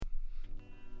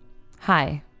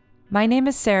Hi, my name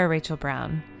is Sarah Rachel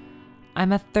Brown.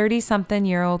 I'm a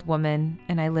 30-something-year-old woman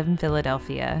and I live in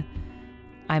Philadelphia.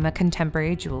 I'm a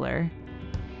contemporary jeweler.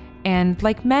 And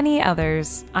like many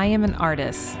others, I am an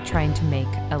artist trying to make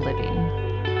a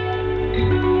living.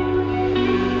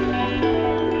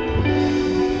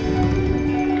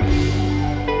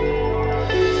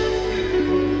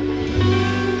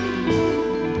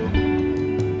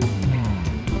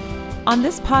 On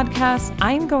this podcast,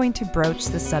 I'm going to broach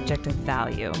the subject of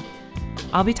value.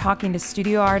 I'll be talking to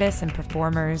studio artists and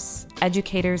performers,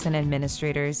 educators and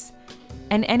administrators,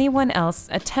 and anyone else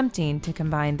attempting to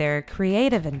combine their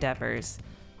creative endeavors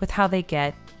with how they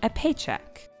get a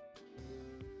paycheck.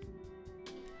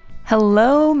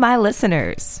 Hello, my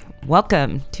listeners.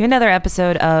 Welcome to another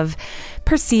episode of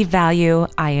Perceived Value.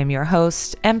 I am your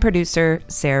host and producer,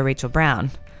 Sarah Rachel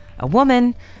Brown, a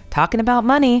woman talking about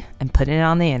money and putting it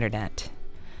on the internet.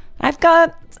 I've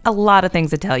got a lot of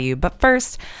things to tell you, but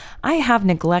first, I have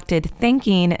neglected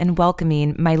thanking and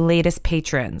welcoming my latest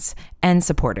patrons and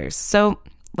supporters. So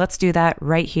let's do that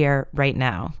right here, right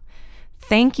now.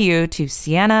 Thank you to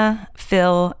Sienna,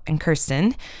 Phil, and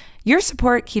Kirsten. Your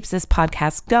support keeps this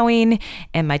podcast going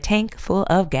and my tank full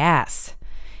of gas.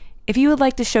 If you would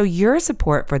like to show your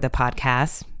support for the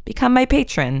podcast, become my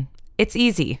patron. It's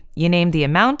easy. You name the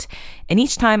amount, and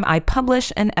each time I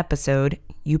publish an episode,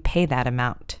 you pay that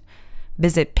amount.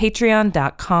 Visit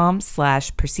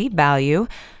patreon.com/perceivedvalue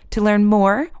to learn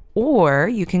more, or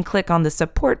you can click on the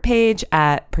support page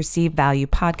at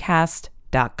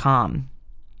perceivedvaluepodcast.com.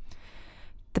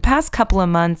 The past couple of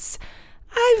months,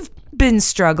 I've been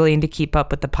struggling to keep up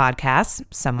with the podcast,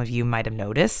 some of you might have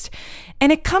noticed,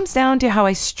 and it comes down to how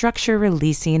I structure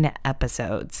releasing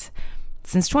episodes.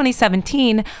 Since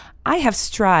 2017, I have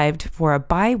strived for a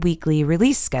bi-weekly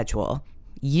release schedule,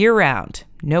 year-round,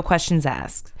 no questions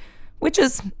asked, which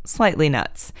is slightly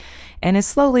nuts, and is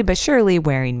slowly but surely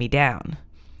wearing me down.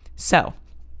 So,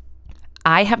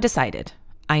 I have decided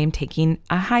I am taking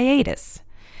a hiatus,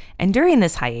 and during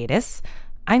this hiatus,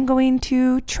 I'm going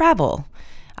to travel.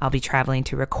 I'll be traveling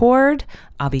to record,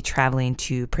 I'll be traveling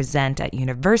to present at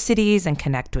universities and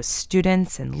connect with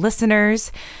students and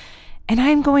listeners, and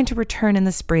I'm going to return in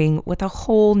the spring with a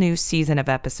whole new season of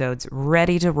episodes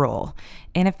ready to roll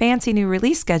and a fancy new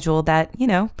release schedule that,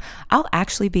 I'll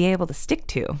actually be able to stick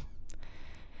to.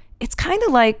 It's kind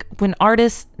of like when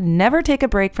artists never take a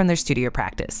break from their studio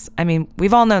practice. I mean,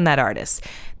 we've all known that artists.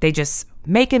 They just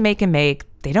make and make and make.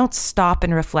 They don't stop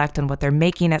and reflect on what they're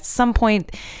making. At some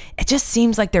point, it just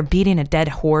seems like they're beating a dead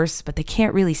horse, but they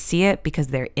can't really see it because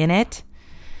they're in it.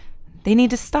 They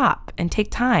need to stop and take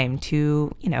time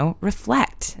to,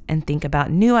 reflect and think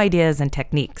about new ideas and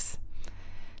techniques.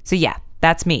 So yeah,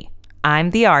 that's me.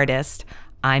 I'm the artist.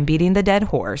 I'm beating the dead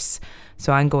horse.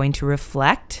 So I'm going to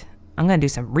reflect. I'm going to do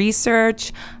some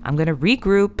research. I'm going to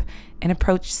regroup and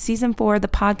approach season 4 of the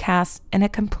podcast in a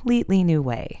completely new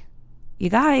way.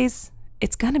 You guys,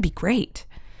 it's going to be great.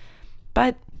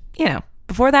 But,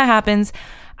 before that happens,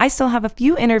 I still have a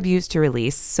few interviews to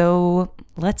release. So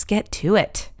let's get to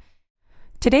it.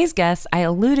 Today's guest I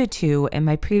alluded to in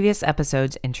my previous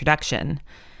episode's introduction.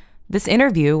 This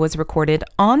interview was recorded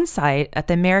on site at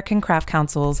the American Craft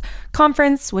Council's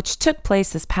conference, which took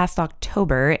place this past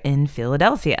October in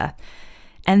Philadelphia.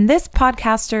 And this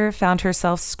podcaster found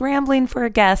herself scrambling for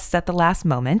a guest at the last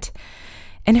moment,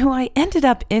 and who I ended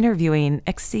up interviewing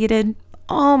exceeded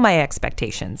all my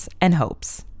expectations and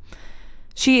hopes.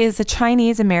 She is a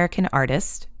Chinese-American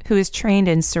artist who is trained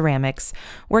in ceramics,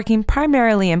 working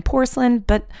primarily in porcelain,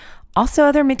 but also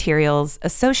other materials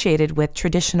associated with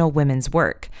traditional women's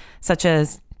work, such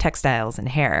as textiles and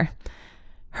hair.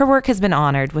 Her work has been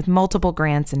honored with multiple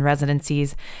grants and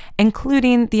residencies,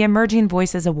 including the Emerging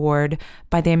Voices Award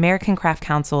by the American Craft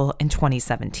Council in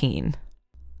 2017.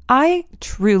 I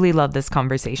truly love this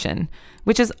conversation,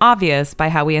 which is obvious by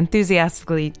how we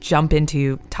enthusiastically jump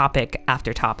into topic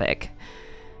after topic.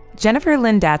 Jennifer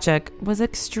Lynn Dachuk was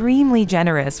extremely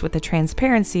generous with the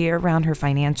transparency around her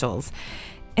financials,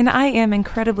 and I am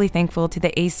incredibly thankful to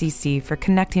the ACC for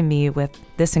connecting me with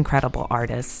this incredible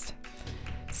artist.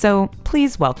 So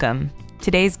please welcome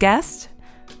today's guest,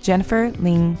 Jennifer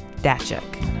Lynn Dachuk.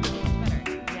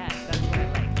 Yes, that's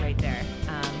good, right there.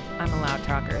 I'm a loud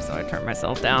talker, so I turned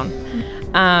myself down.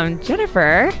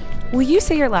 Jennifer, will you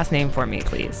say your last name for me,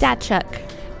 please? Dachuk.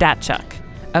 Dachuk.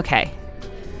 Okay.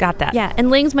 Got that. Yeah,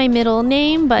 and Ling's my middle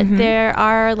name, but there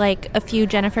are like a few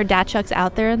Jennifer Dachuks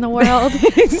out there in the world.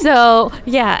 So,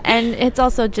 yeah, and it's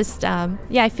also just,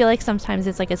 I feel like sometimes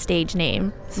it's like a stage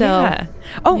name. So, yeah.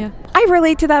 Oh, yeah. I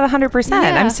relate to that 100%.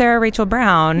 Yeah. I'm Sarah Rachel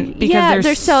Brown because Yeah,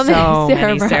 there's so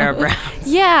many Sarah Browns.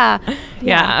 Yeah.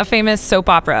 Yeah, a famous soap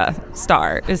opera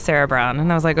star is Sarah Brown.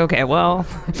 And I was like, okay, well,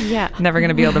 Yeah. never going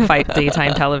to be able to fight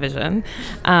daytime television.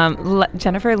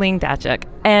 Jennifer Ling Dachuk.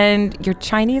 And you're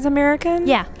Chinese American?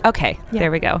 Yeah. Okay, there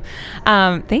we go.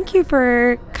 Thank you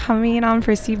for coming on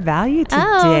Perceived Value today.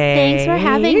 Oh, thanks for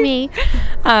having me.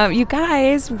 You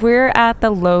guys, we're at the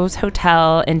Lowe's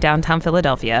Hotel in downtown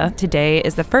Philadelphia. Today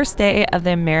is the first day of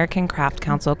the American Craft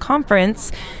Council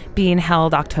Conference being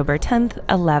held October 10th,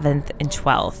 11th, and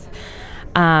 12th.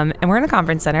 And we're in the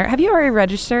conference center. Have you already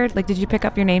registered? Like, did you pick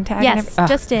up your name tag? Yes,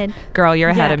 just did. Girl, you're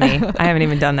ahead of me. I haven't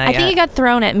even done that I yet. think it got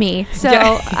thrown at me, so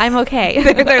Yeah. I'm okay.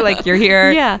 They're like, you're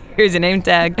here. Yeah. Here's your name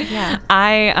tag. Yeah.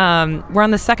 We're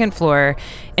on the second floor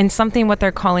in something what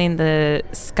they're calling the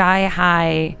Sky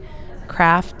High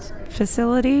Craft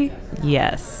Facility.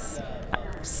 Yes.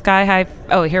 Sky High.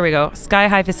 Oh, here we go. Sky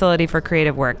High Facility for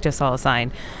Creative Work. Just saw a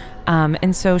sign.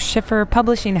 And so Schiffer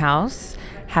Publishing House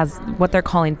has what they're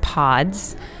calling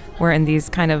pods. We're in these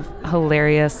kind of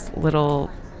hilarious little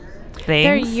things.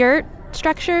 They're yurt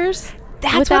structures.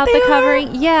 That's without what they the are?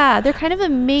 covering. Yeah, they're kind of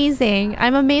amazing.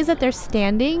 I'm amazed that they're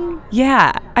standing.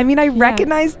 Yeah. I mean, I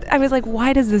recognized, I was like,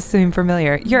 why does this seem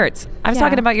familiar? Yurts. I was Yeah.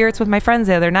 talking about yurts with my friends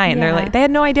the other night, and they're Yeah. like, they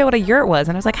had no idea what a yurt was.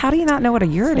 And I was like, how do you not know what a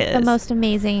yurt It's like is? the most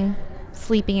amazing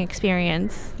sleeping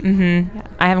experience. Mm-hmm. Yeah.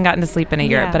 I haven't gotten to sleep in a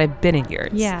yurt, Yeah. but I've been in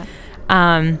yurts. Yeah.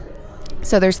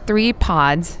 So there's 3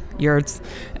 pods, yurts,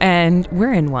 and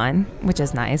we're in one, which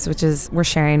is nice, we're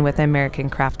sharing with the American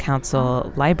Craft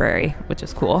Council Library, which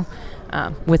is cool.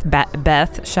 With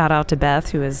Beth, shout out to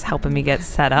Beth, who is helping me get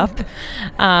set up.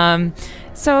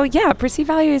 So yeah, Perceived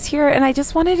Value is here, and I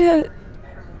just wanted to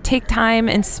take time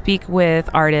and speak with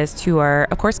artists who are,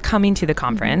 of course, coming to the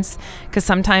conference, because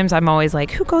sometimes I'm always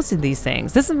like, who goes to these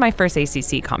things? This is my first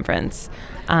ACC conference.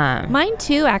 Mine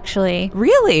too, actually.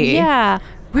 Really? Yeah.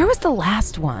 Where was the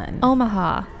last one?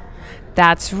 Omaha.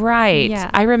 That's right. Yeah.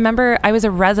 I remember I was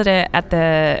a resident at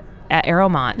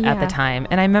Aeromont at the Yeah. time,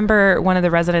 and I remember one of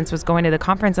the residents was going to the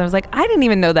conference, and I was like, I didn't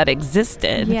even know that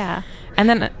existed. Yeah. And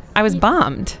then I was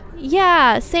bummed.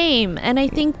 Yeah, same. And I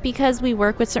think because we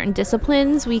work with certain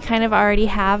disciplines, we kind of already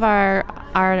have our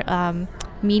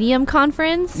medium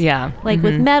conference. Yeah. Like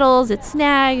with metals, it's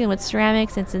SNAG, and with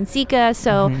ceramics, it's NCECA.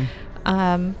 So,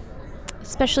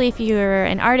 especially if you're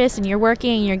an artist and you're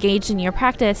working, you're engaged in your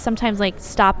practice, sometimes like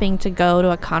stopping to go to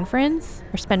a conference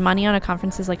or spend money on a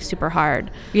conference is like super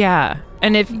hard. Yeah.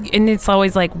 And it's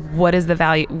always like, what is the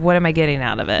value? What am I getting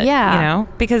out of it? Yeah. You know,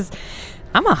 because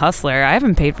I'm a hustler. I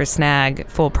haven't paid for SNAG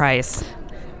full price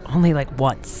only like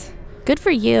once. Good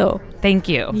for you. Thank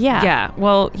you. Yeah. Yeah.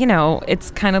 Well, you know,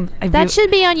 it's kind of That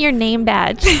should be on your name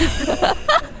badge.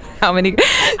 how many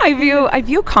I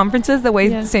view conferences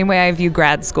the same way I view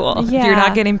grad school. If you're Yeah.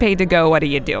 not getting paid to go, what are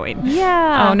you doing?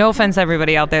 Yeah. Oh, no offense to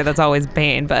everybody out there that's always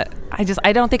paying, but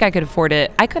I don't think I could afford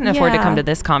it. I couldn't afford to Yeah. come to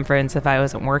this conference if I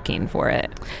wasn't working for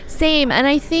it. Same. And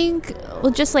I think,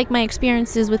 well, just like my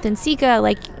experiences with NCECA,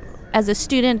 like as a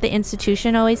student, the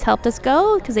institution always helped us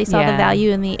go because they saw Yeah. the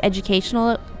value in the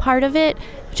educational part of it,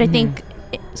 which I think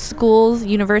schools,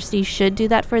 universities should do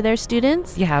that for their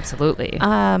students. Yeah, absolutely.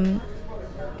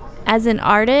 As an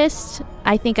artist,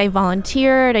 I think I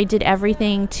volunteered. I did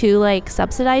everything to like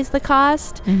subsidize the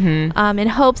cost in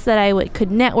hopes that I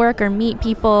could network or meet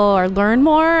people or learn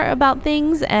more about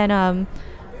things. And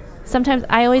sometimes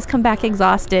I always come back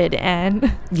exhausted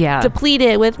and Yeah.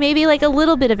 depleted with maybe like a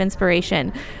little bit of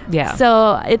inspiration. Yeah.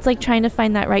 So it's like trying to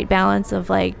find that right balance of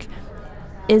like,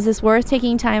 is this worth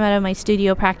taking time out of my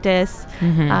studio practice?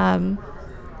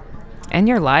 And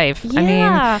your life.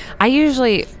 Yeah. I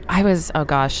mean,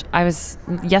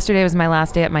 yesterday was my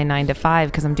last day at my 9 to 5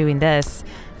 because I'm doing this,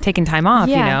 taking time off,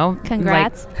 you Yeah. know.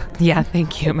 Congrats. Yeah,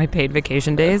 thank you. My paid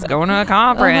vacation days, going to a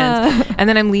conference. And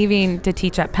then I'm leaving to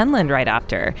teach at Penland right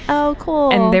after. Oh,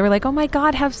 cool. And they were like, oh my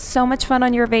God, have so much fun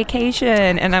on your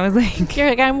vacation. And I was like, You're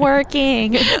like, I'm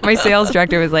working. my sales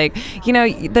director was like, you know,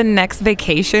 the next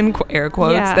vacation, air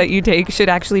quotes, Yeah. that you take should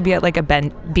actually be at like a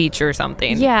beach or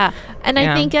something. Yeah. And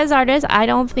Yeah. I think as artists, I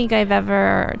don't think I've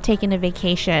ever taken a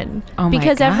vacation. Oh my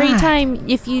because every God. time,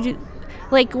 if you do,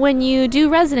 like when you do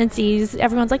residencies,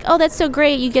 everyone's like, oh, that's so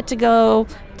great. You get to go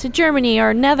to Germany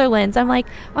or Netherlands. I'm like,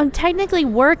 I'm technically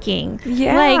working.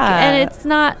 Yeah. Like, and it's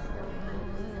not,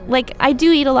 like, I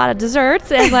do eat a lot of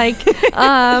desserts and like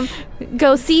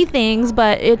go see things,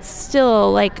 but it's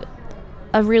still like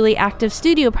a really active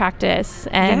studio practice.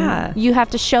 And Yeah. you have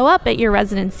to show up at your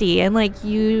residency and like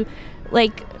you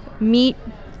like meet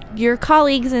your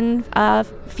colleagues in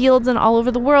fields and all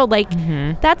over the world. Like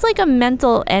that's like a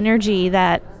mental energy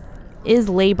that is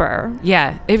labor.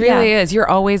 Yeah, it really is. You're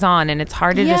always on, and it's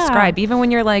hard to describe. Even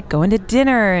when you're like going to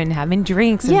dinner and having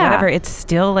drinks and whatever, it's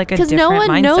still like a different mindset. Because no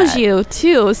one knows you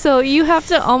too, so you have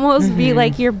to almost be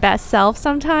like your best self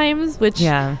sometimes, which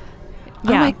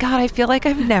Oh my God, I feel like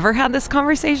I've never had this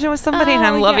conversation with somebody and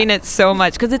I'm loving it so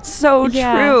much because it's so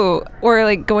true. Or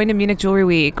like going to Munich Jewelry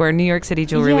Week or New York City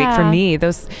Jewelry Week for me,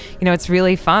 those, it's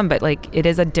really fun, but like it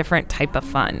is a different type of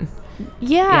fun.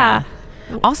 Yeah.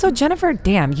 Also, Jennifer,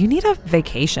 damn, you need a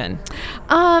vacation.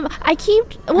 Well,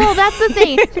 that's the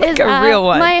thing. Like a real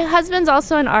one. My husband's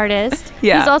also an artist.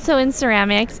 Yeah. He's also in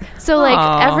ceramics. So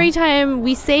like every time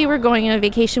we say we're going on a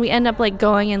vacation, we end up like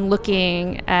going and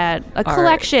looking at a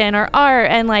collection or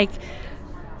art. And like,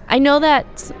 I know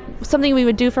that's something we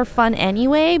would do for fun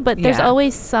anyway, but there's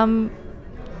always something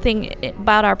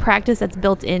about our practice that's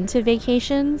built into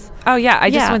vacations. Oh yeah, I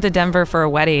just went to Denver for a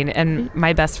wedding and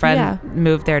my best friend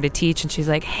moved there to teach and she's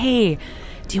like, hey,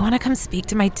 do you want to come speak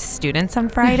to my students on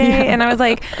Friday? And I was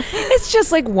like, it's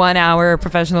just like 1 hour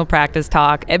professional practice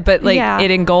talk, but like it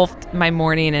engulfed my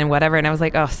morning and whatever, and I was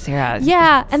like, oh, Sarah.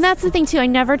 Yeah, and that's the thing too, I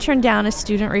never turned down a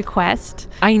student request.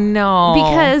 I know,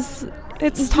 because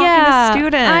it's talking to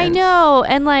students. I know,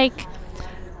 and like,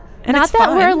 and not it's that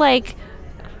fun. we're like,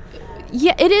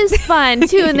 it is fun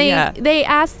too, and they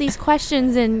ask these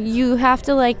questions, and you have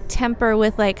to like temper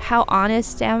with like, how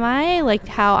honest am I? Like,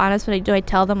 how honest do I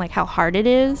tell them like how hard it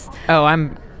is? Oh, I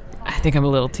think I'm a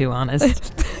little too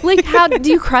honest. Like, how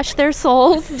do you crush their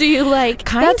souls? Do you like?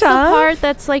 That's the part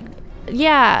that's like,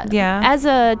 yeah. As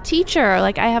a teacher,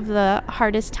 like I have the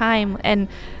hardest time, and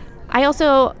I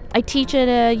teach at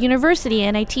a university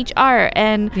and I teach art,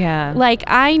 and like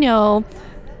I know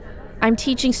I'm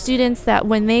teaching students that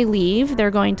when they leave,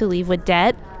 they're going to leave with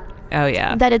debt. Oh,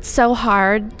 yeah. That it's so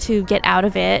hard to get out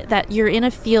of it, that you're in a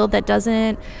field that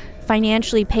doesn't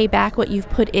financially pay back what you've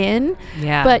put in.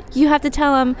 Yeah. But you have to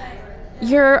tell them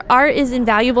your art is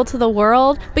invaluable to the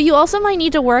world, but you also might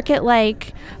need to work at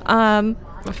like... bartend.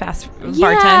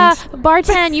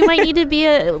 You might need to be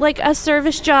a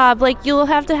service job. Like you'll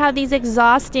have to have these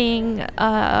exhausting,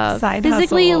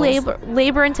 physically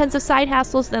labor intensive side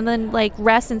hustles, and then like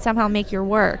rest and somehow make your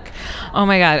work. Oh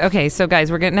my God. Okay, so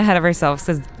guys, we're getting ahead of ourselves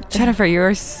because Jennifer, you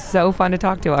are so fun to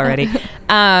talk to already.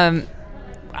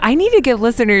 I need to give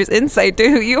listeners insight to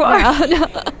who you are.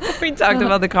 We talked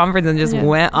about the conference and just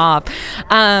went off.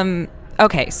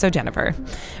 Okay, so Jennifer.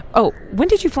 Oh, when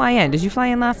did you fly in? Did you fly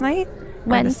in last night?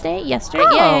 Yesterday.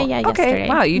 Oh, Yeah, okay. yesterday.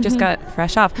 Wow, you just got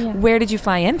fresh off. Yeah. Where did you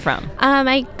fly in from?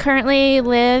 I currently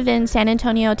live in San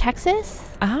Antonio, Texas.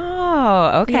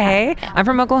 Oh, okay. Yeah. I'm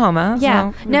from Oklahoma.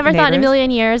 Yeah. So Never thought in a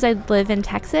million years I'd live in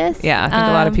Texas. Yeah, I think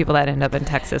a lot of people that end up in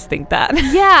Texas think that.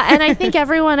 Yeah, and I think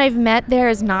everyone I've met there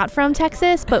is not from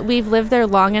Texas, but we've lived there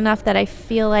long enough that I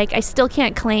feel like I still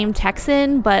can't claim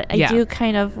Texan, but I do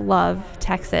kind of love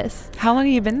Texas. How long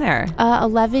have you been there?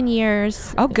 11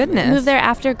 years. Oh, goodness. Moved there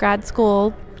after grad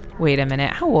school. Wait a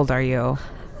minute. How old are you?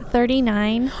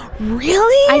 39.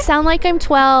 Really? I sound like I'm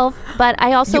 12, but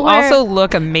I also you also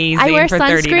look amazing. I wear for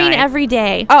sunscreen 39. every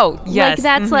day. Oh, yes. Like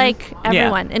that's like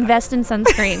everyone invest in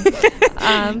sunscreen.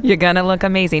 You're gonna look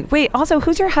amazing. Wait, also,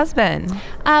 who's your husband?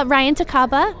 Ryan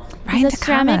Takaba. He's a Takaba.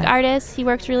 ceramic artist. He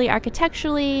works really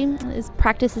architecturally. His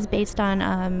practice is based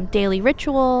on daily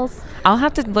rituals. I'll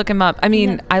have to look him up. I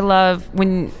mean, I love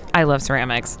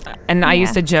ceramics, and I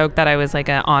used to joke that I was like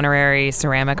an honorary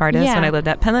ceramic artist when I lived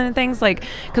at Penland and things, like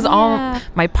because all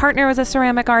my partner was a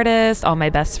ceramic artist, all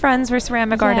my best friends were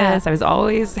ceramic artists. I was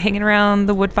always hanging around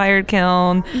the wood-fired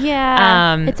kiln.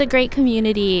 Yeah, it's a great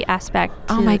community aspect.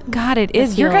 Oh my God, it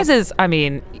is. Your guys is. I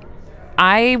mean,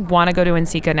 I want to go to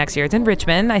NCECA next year. It's in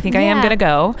Richmond. I think I am going to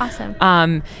go. Awesome.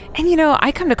 And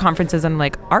I come to conferences and I'm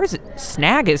like, our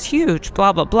snag is huge,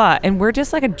 blah, blah, blah. And we're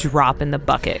just like a drop in the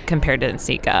bucket compared to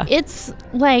NCECA. It's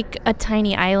like a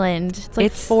tiny island. It's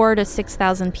like 4,000 to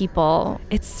 6,000 people.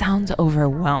 It sounds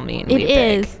overwhelming. It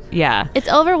is. Big. Yeah. It's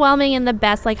overwhelming in the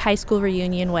best like high school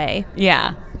reunion way.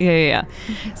 Yeah.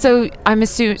 So I'm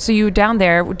assuming, so you down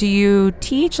there, do you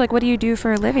teach? Like, what do you do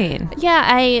for a living? Yeah,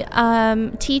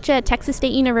 I teach at Texas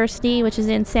State University, which is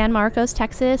in San Marcos,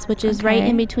 Texas, which is right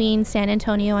in between San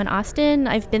Antonio and Austin.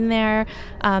 I've been there.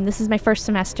 This is my first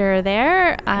semester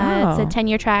there. It's a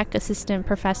tenure track assistant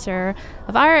professor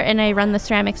of art, and I run the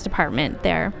ceramics department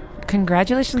there.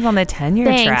 Congratulations on the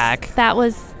tenure track. That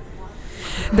was...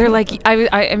 They're like, I'm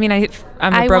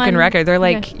a broken record. They're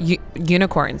like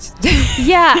unicorns.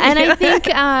 Yeah, and I think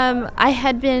I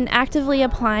had been actively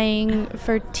applying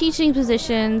for teaching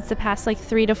positions the past like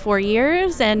 3 to 4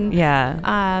 years, and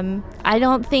I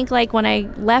don't think like when I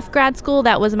left grad school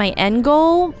that was my end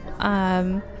goal.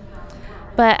 But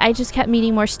but I just kept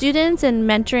meeting more students and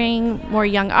mentoring more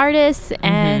young artists.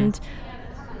 And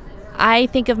I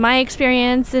think of my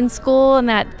experience in school and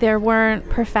that there weren't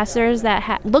professors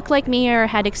that looked like me or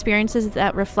had experiences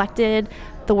that reflected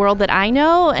the world that I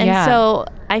know. And so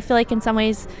I feel like in some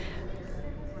ways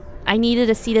I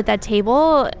needed a seat at that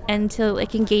table and to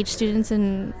like engage students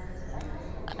in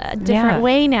a different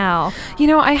way now. You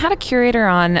know, I had a curator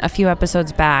on a few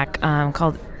episodes back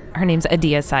her name's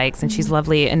Adia Sykes, and she's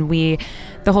lovely. And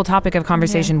the whole topic of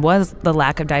conversation was the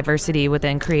lack of diversity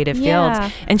within creative fields.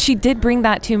 And she did bring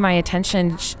that to my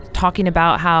attention, talking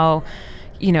about how,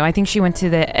 you know, I think she went to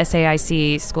the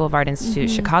SAIC School of Art Institute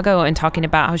Chicago, and talking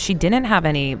about how she didn't have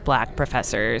any Black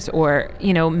professors or,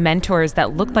 you know, mentors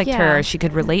that looked like her, she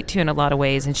could relate to in a lot of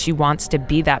ways, and she wants to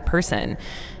be that person.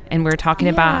 And we're talking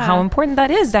about how important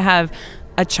that is to have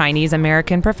a Chinese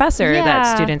American professor that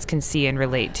students can see and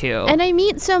relate to. And I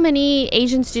meet so many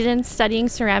Asian students studying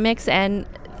ceramics, and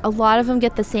a lot of them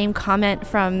get the same comment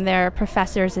from their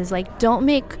professors is like, don't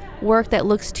make work that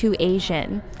looks too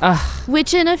Asian.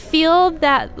 Which in a field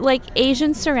that like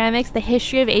Asian ceramics, the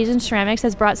history of Asian ceramics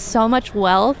has brought so much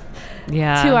wealth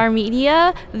to our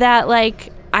media that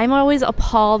like I'm always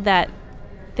appalled that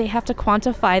they have to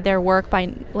quantify their work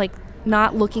by like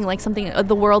not looking like something of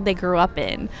the world they grew up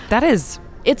in.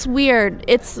 It's weird.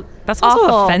 That's also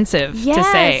awful. Offensive to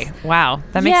say. Wow,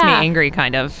 that makes me angry,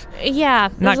 kind of. Yeah,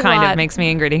 not kind of, makes me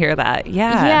angry to hear that.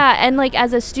 Yeah, and like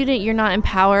as a student, you're not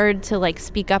empowered to like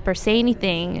speak up or say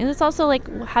anything, and it's also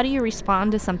like, how do you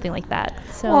respond to something like that?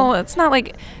 So, well, it's not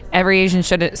like every Asian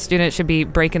student should be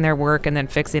breaking their work and then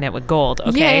fixing it with gold.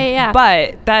 Okay,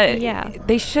 but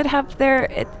they should have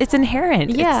it's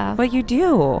inherent. It's what you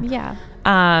do.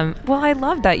 Well, I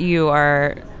love that you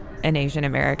are an Asian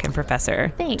American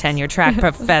professor. Thanks. Tenure track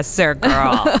professor,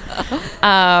 girl.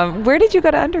 Where did you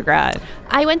go to undergrad?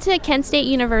 I went to Kent State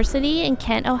University in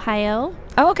Kent, Ohio.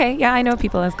 Oh, okay. Yeah, I know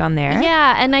people that's gone there.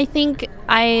 Yeah, and I think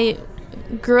I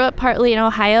grew up partly in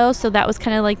Ohio, so that was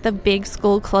kind of like the big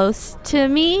school close to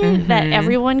me that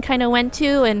everyone kind of went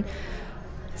to and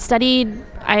studied.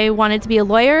 I wanted to be a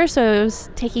lawyer, so I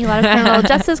was taking a lot of criminal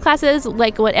justice classes,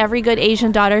 like what every good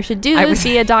Asian daughter should do, is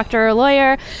be a doctor or a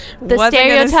lawyer. The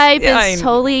stereotype is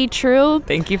totally true.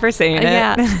 Thank you for saying it.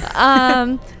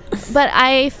 Yeah. But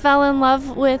I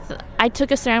took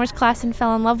a ceramics class and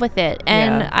fell in love with it.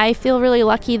 And I feel really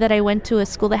lucky that I went to a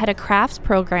school that had a crafts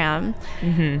program.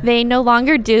 They no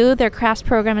longer do. Their crafts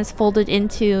program is folded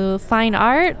into fine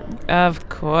art. Of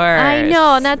course. I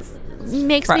know, and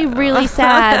makes me really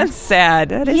sad. That's sad.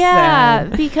 That is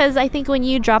sad. Because I think when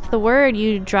you drop the word,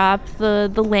 you drop the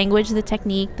language, the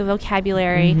technique, the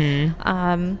vocabulary.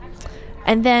 And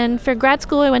then for grad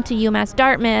school, I went to UMass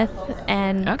Dartmouth,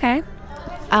 and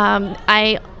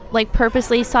I like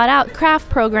purposely sought out craft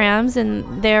programs,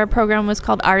 and their program was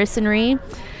called artisanry,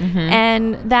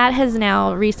 and that has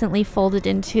now recently folded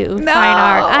into fine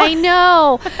art. I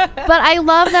know, but I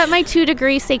love that my 2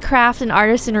 degrees say craft and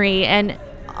artisanry, and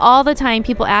all the time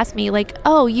people ask me like,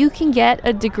 oh, you can get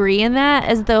a degree in that,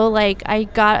 as though like I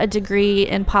got a degree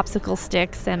in popsicle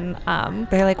sticks and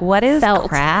they're like, what is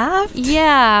craft?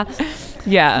 Yeah.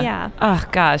 Oh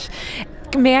gosh.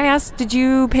 May I ask, did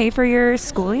you pay for your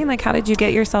schooling? Like, how did you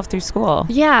get yourself through school?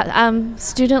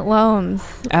 Student loans.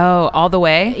 Oh, all the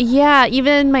way? Yeah,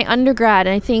 even my undergrad.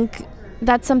 And I think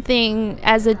that's something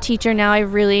as a teacher now I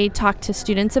really talk to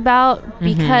students about,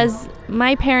 because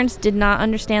my parents did not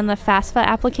understand the FAFSA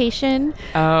application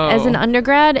as an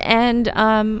undergrad, and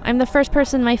I'm the first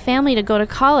person in my family to go to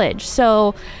college.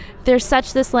 So there's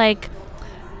such this like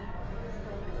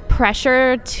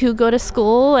pressure to go to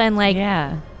school, and like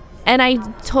and I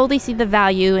totally see the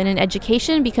value in an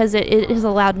education, because it has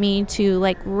allowed me to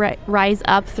like rise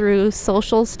up through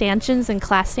social stanchions and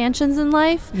class stanchions in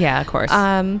life. Yeah, of course.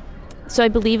 So I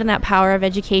believe in that power of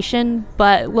education.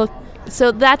 But look,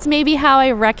 so that's maybe how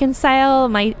I reconcile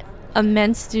my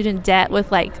immense student debt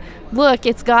with like, look,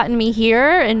 it's gotten me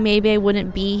here, and maybe I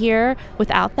wouldn't be here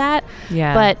without that.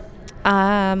 Yeah. But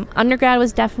undergrad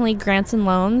was definitely grants and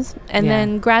loans, and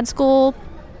then grad school,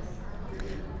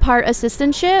 part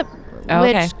assistantship,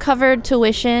 which covered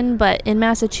tuition, but in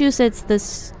Massachusetts,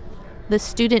 the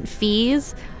student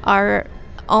fees are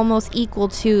almost equal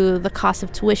to the cost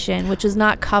of tuition, which is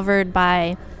not covered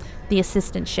by the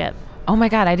assistantship. Oh my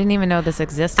God, I didn't even know this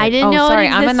existed. I didn't know sorry, it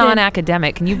existed. I'm a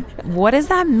non-academic. What does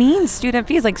that mean, student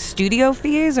fees? Like studio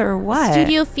fees or what?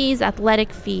 Studio fees,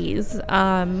 athletic fees. Do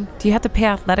you have to pay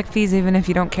athletic fees even if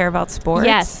you don't care about sports?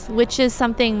 Yes, which is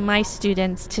something my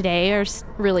students today are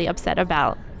really upset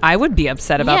about. I would be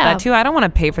upset about that too. I don't want to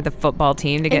pay for the football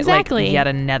team to get like yet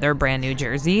another brand new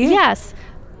jersey. Yes.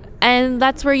 And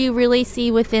that's where you really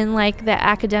see within like the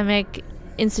academic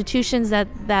institutions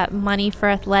that money for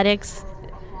athletics,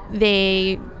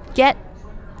 they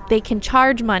can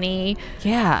charge money.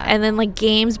 Yeah. And then like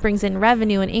games brings in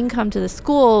revenue and income to the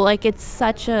school. Like it's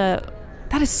such a...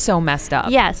 That is so messed up.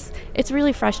 Yes. It's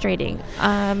really frustrating.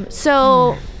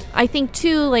 So I think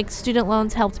too, like student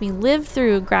loans helped me live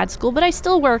through grad school, but I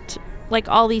still worked like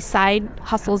all these side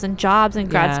hustles and jobs in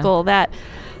grad school that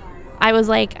I was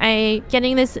like,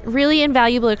 getting this really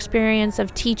invaluable experience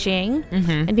of teaching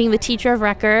and being the teacher of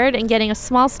record and getting a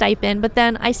small stipend, but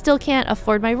then I still can't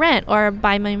afford my rent or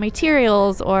buy my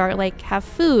materials or like have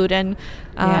food. And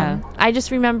I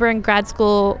just remember in grad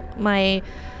school, my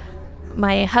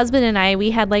husband and I,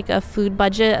 we had like a food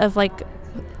budget of like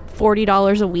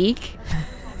 $40 a week.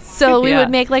 So we would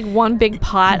make like one big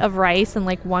pot of rice and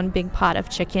like one big pot of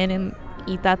chicken and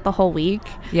eat that the whole week.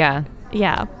 Yeah.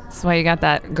 Yeah. That's why you got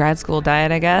that grad school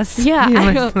diet, I guess. Yeah.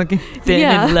 You look looking thin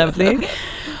and lovely.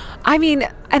 I mean,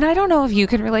 and I don't know if you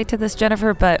can relate to this,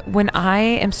 Jennifer, but when I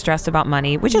am stressed about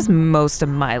money, which is most of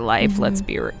my life, let's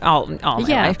be all my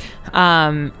life,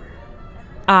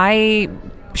 I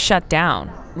shut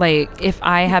down. Like if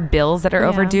I have bills that are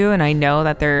overdue and I know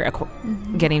that they're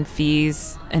getting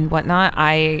fees and whatnot,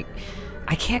 I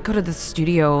can't go to the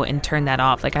studio and turn that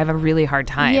off. Like I have a really hard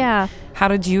time. Yeah. How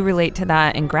did you relate to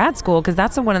that in grad school? Because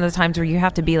that's one of the times where you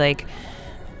have to be like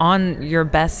on your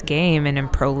best game and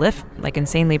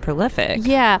insanely prolific.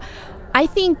 Yeah. I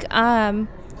think I've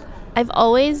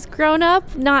always grown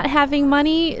up not having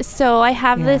money. So I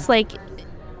have this like,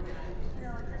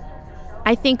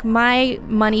 I think my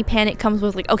money panic comes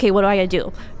with like, okay, what do I gotta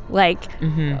do? Like,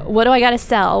 what do I gotta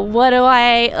sell? What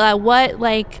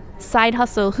side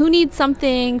hustle? Who needs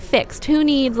something fixed? Who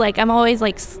needs I'm always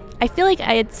like, I feel like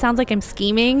it sounds like I'm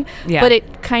scheming, but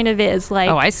it kind of is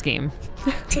like. Oh, I scheme.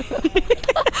 And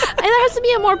there has to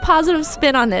be a more positive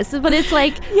spin on this, but it's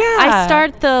like, I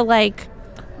start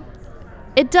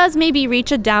it does maybe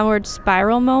reach a downward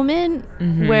spiral moment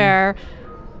where,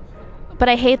 but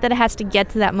I hate that it has to get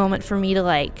to that moment for me to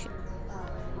like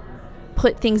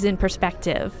put things in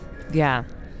perspective. Yeah.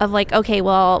 Of like, okay,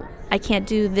 well, I can't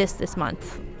do this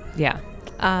month. Yeah.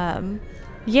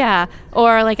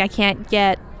 Or like I can't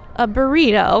get a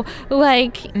burrito.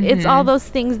 Like it's all those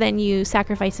things then you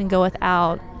sacrifice and go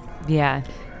without. Yeah.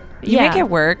 You make it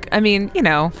work. I mean,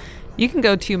 you can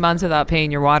go 2 months without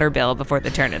paying your water bill before they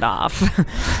turn it off.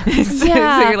 So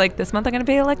you're like, this month I'm going to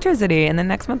pay electricity and then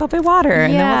next month I'll pay water.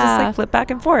 And then we'll just like flip back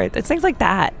and forth. It's things like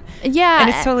that. Yeah. And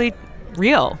it's totally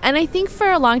real. And I think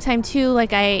for a long time too,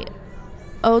 like I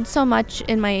owed so much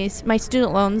in my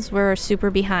student loans were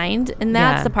super behind. And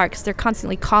that's the part because they're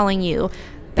constantly calling you.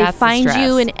 They find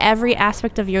you in every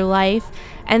aspect of your life.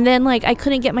 And then like I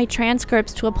couldn't get my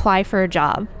transcripts to apply for a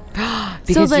job.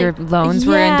 Because your loans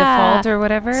were in default or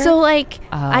whatever? So like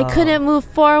I couldn't move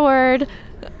forward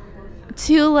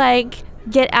to like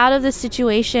get out of the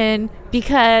situation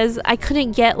because I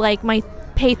couldn't get like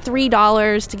pay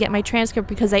 $3 to get my transcript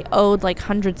because I owed like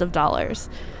hundreds of dollars.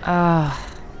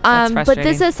 That's but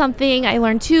this is something I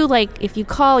learned too, like if you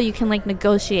call you can like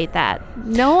negotiate that.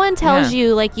 No one tells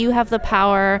you like you have the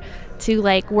power to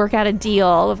like work out a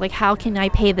deal of like how can I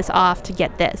pay this off to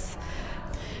get this.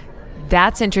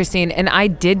 That's interesting. And I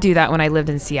did do that when I lived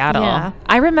in Seattle. Yeah.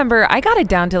 I remember I got it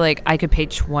down to like I could pay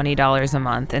 $20 a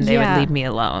month and they would leave me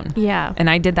alone. Yeah. And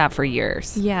I did that for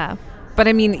years. Yeah. But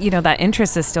I mean, that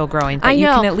interest is still growing. But you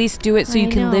can at least do it so you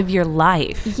can live your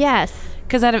life. Yes.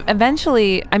 Because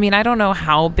eventually, I mean, I don't know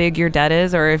how big your debt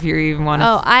is or if you even want to.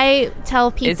 Oh, I tell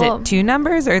people. Is it 2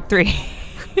 numbers or 3?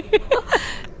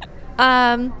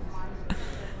 I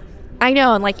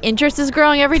know. And like interest is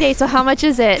growing every day. So how much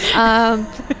is it?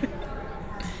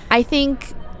 I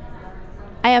think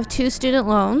I have 2 student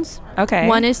loans. Okay.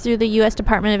 One is through the U.S.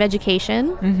 Department of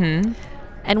Education. Mm-hmm.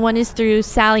 And one is through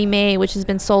Sallie Mae, which has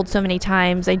been sold so many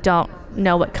times. I don't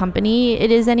know what company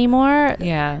it is anymore.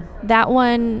 Yeah. That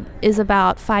one is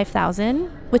about $5,000,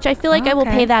 which I feel like I will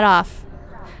pay that off.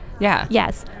 Yeah.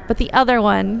 Yes. But the other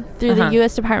one through the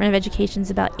U.S. Department of Education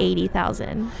is about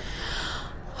 $80,000.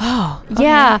 Oh, okay.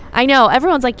 Yeah, I know.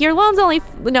 Everyone's like, your loan's only...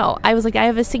 No, I was like, I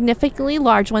have a significantly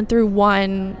large one through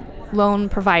one loan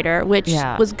provider, which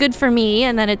was good for me.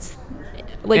 And then it's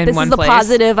like, in this is the place.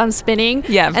 positive I'm spinning.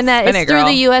 Yeah, and that it's through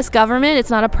the U.S. government. It's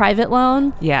not a private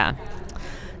loan. Yeah.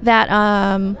 That,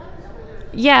 and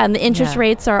the interest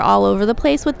rates are all over the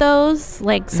place with those.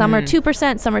 Like, some are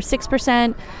 2%, some are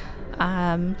 6%.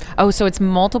 So it's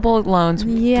multiple loans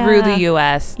through the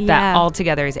U.S. that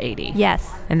altogether is 80. Yes.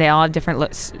 And they all have different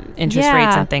interest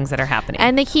rates and things that are happening.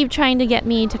 And they keep trying to get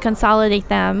me to consolidate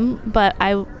them, but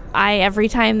every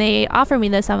time they offer me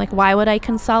this, I'm like, why would I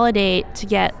consolidate to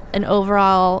get an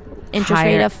overall interest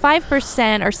rate of 5%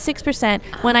 or 6%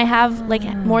 when I have like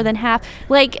more than half?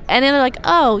 Like, and then they're like,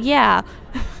 oh yeah.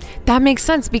 That makes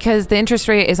sense because the interest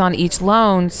rate is on each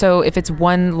loan. So if it's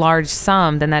one large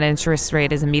sum, then that interest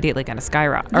rate is immediately going to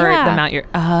skyrocket. Or the amount you're...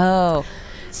 Oh.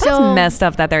 So that's messed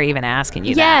up that they're even asking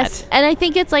you that. Yes. And I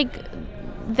think it's like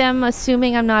them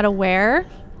assuming I'm not aware.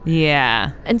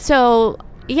 Yeah. And so,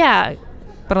 yeah.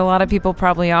 But a lot of people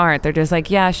probably aren't. They're just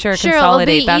like, yeah, sure, It'll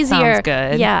consolidate. be That easier. sounds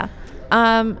good. Yeah.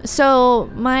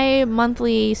 So my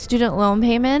monthly student loan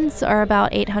payments are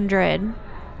about $800.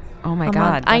 Oh my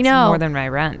God. That's I know. more than my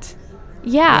rent.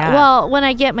 Yeah. Well, when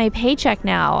I get my paycheck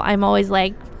now, I'm always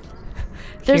like,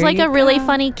 there's like a really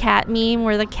funny cat meme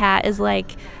where the cat is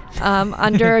like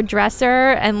under a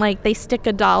dresser and like they stick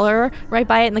 $1 right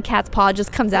by it and the cat's paw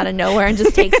just comes out of nowhere and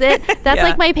just takes it. That's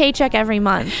like my paycheck every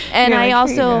month. And I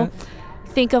also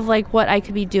think of like what I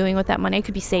could be doing with that money. I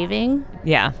could be saving.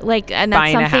 Yeah. Like, and that's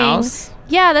buying something. A house.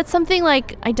 Yeah, that's something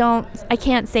like I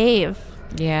can't save.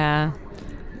 Yeah.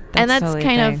 And that's totally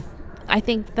kind of, I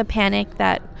think, the panic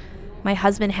that my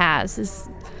husband has is,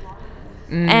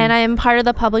 and I am part of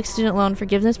the public student loan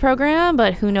forgiveness program,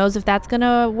 but who knows if that's going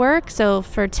to work. So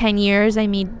for 10 years, I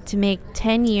need to make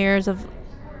 10 years of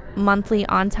monthly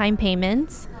on-time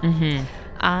payments,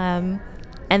 and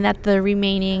that the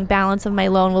remaining balance of my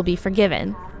loan will be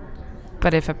forgiven.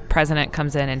 But if a president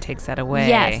comes in and takes that away.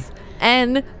 Yes.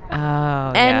 And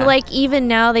like even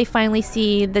now they finally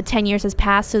see the 10 years has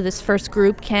passed, so this first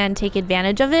group can take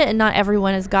advantage of it, and not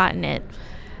everyone has gotten it.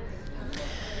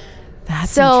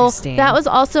 That's interesting. That was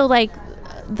also like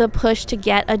the push to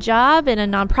get a job in a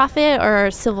nonprofit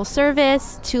or civil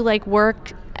service, to like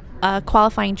work a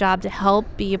qualifying job to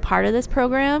help be a part of this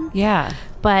program. Yeah.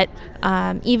 But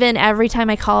even every time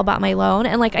I call about my loan,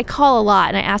 and like I call a lot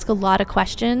and I ask a lot of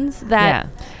questions that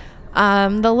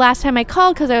the last time I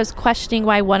called, because I was questioning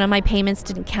why one of my payments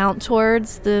didn't count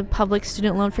towards the public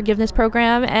student loan forgiveness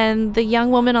program, and the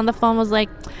young woman on the phone was like,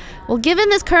 well, given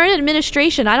this current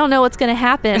administration, I don't know what's going to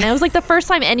happen. And it was like the first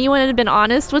time anyone had been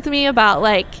honest with me about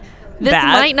like, this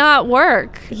might not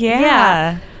work.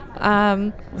 Yeah.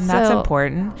 That's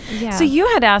important. Yeah. So you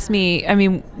had asked me, I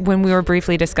mean, when we were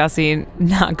briefly discussing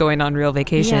not going on real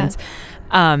vacations,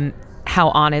 how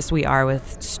honest we are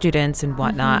with students and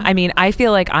whatnot. I mean, I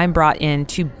feel like I'm brought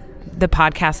into the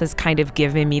podcast has kind of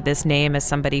given me this name as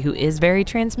somebody who is very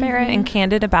transparent and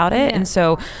candid about it. And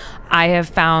so I have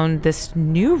found this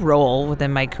new role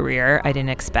within my career I didn't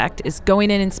expect, is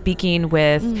going in and speaking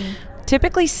with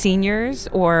typically seniors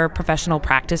or professional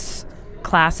practice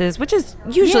classes, which is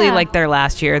usually like their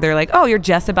last year. They're like, oh, you're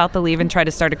just about to leave and try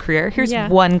to start a career. Here's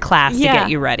one class to get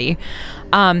you ready.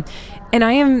 And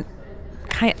I am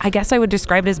I guess I would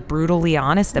describe it as brutally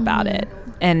honest about it.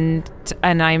 And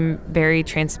I'm very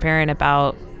transparent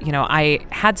about, you know, I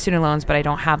had student loans, but I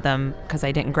don't have them because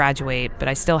I didn't graduate, but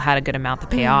I still had a good amount to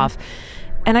pay off.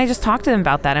 And I just talked to them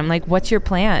about that. I'm like, what's your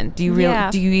plan? Do you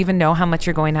do you even know how much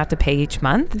you're going to have to pay each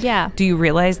month? Yeah. Do you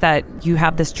realize that you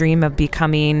have this dream of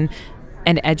becoming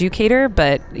an educator,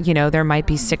 but you know, there might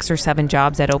be 6 or 7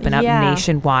 jobs that open up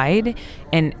nationwide,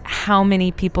 and how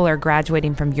many people are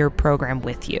graduating from your program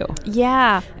with you?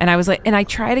 Yeah. And I was like, and I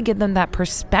try to give them that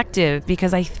perspective,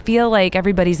 because I feel like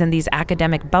everybody's in these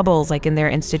academic bubbles, like in their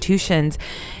institutions,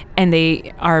 and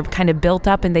they are kind of built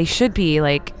up, and they should be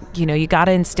like, you know, you got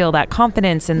to instill that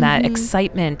confidence and that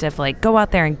excitement of like, go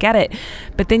out there and get it.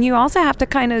 But then you also have to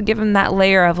kind of give them that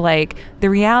layer of like, the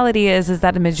reality is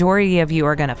that a majority of you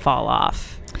are going to fall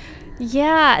off.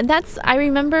 Yeah. And I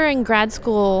remember in grad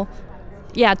school,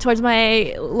 towards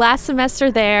my last semester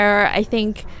there, I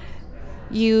think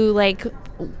you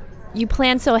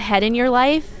plan so ahead in your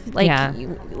life, like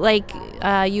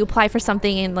you apply for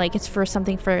something and like it's for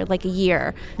something for like a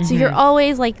year. So you're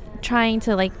always like trying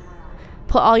to like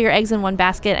put all your eggs in one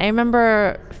basket. I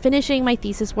remember finishing my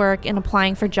thesis work and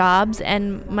applying for jobs,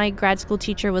 and my grad school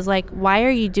teacher was like, why are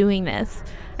you doing this?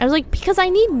 I was like, because I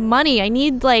need money. I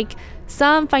need like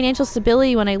some financial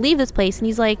stability when I leave this place. And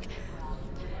he's like,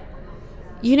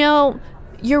 you know,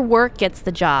 your work gets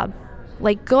the job.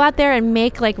 Like, go out there and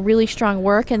make like really strong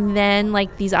work, and then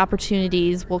like these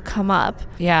opportunities will come up.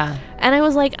 Yeah. And I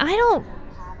was like, I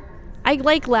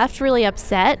like left really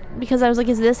upset, because I was like,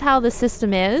 is this how the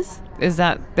system is? Is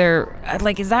that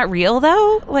real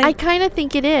though? Like, I kind of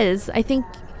think it is. I think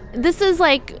this is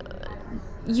like,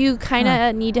 you kind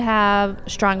of need to have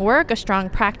strong work, a strong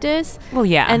practice. Well,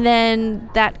 yeah. And then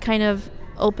that kind of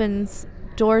opens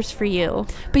doors for you.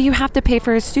 But you have to pay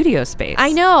for a studio space.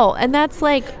 I know. And that's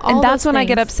like all, and that's when I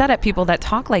get upset at people that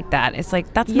talk like that. It's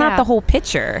like, that's not the whole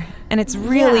picture. And it's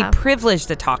really Yeah. privileged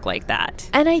to talk like that.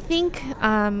 And I think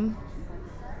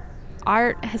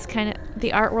art has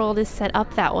the art world is set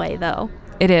up that way, though.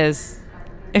 It is.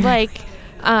 Like,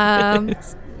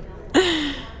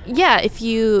 yeah, if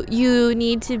you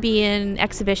need to be in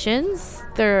exhibitions,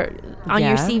 they're on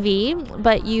your Yeah. CV,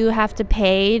 but you have to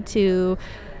pay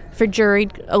for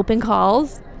juried open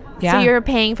calls. Yeah. So you're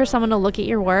paying for someone to look at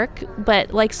your work,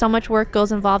 but like so much work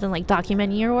goes involved in like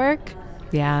documenting your work.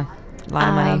 Yeah. A lot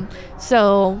of money.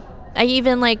 So I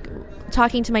even like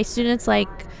talking to my students, like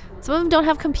some of them don't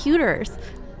have computers.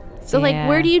 So like, Yeah.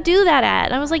 where do you do that at?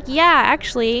 And I was like, yeah,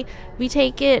 actually, we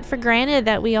take it for granted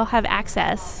that we all have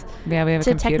access Yeah, we have a to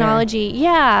computer. technology.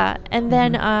 Yeah. And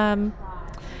then,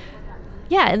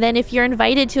 yeah. And then if you're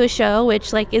invited to a show,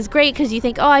 which like is great because you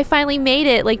think, oh, I finally made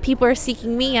it. Like people are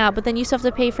seeking me out, but then you still have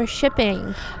to pay for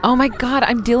shipping. Oh my God,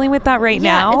 I'm dealing with that right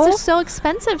Yeah, now. it's just so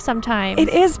expensive sometimes. It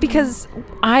is because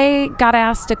I got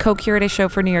asked to co-curate a show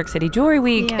for New York City Jewelry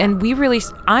Week, Yeah. and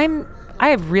I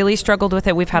have really struggled with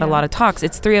it. We've had a lot of talks.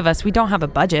 It's 3 of us. We don't have a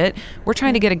budget. We're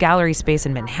trying to get a gallery space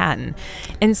in Manhattan,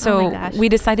 and so gosh. we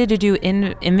decided to do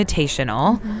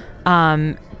invitational.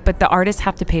 But the artists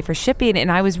have to pay for shipping,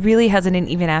 and I was really hesitant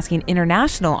even asking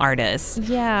international artists.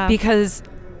 Yeah. Because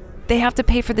they have to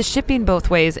pay for the shipping both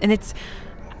ways, and this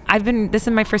is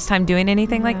my first time doing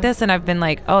anything like this, and I've been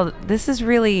like, oh, this is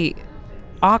really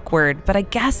awkward, but I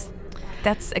guess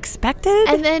that's expected.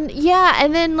 And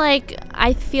then like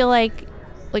I feel like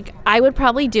I would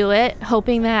probably do it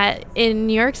hoping that in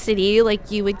New York City like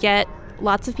you would get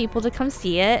lots of people to come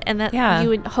see it, and that Yeah. you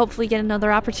would hopefully get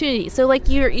another opportunity. So like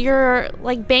you're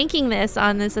like banking this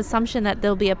on this assumption that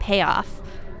there'll be a payoff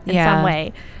in Yeah. some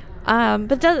way.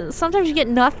 But sometimes you get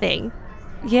nothing.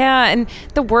 Yeah, and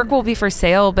the work will be for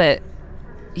sale, but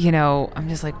I'm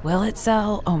just like, will it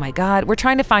sell? Oh my God. We're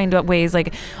trying to find ways,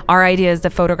 like our idea is to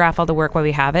photograph all the work while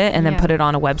we have it and then Yeah. put it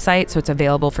on a website so it's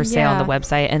available for sale on Yeah. the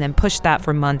website, and then push that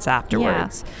for months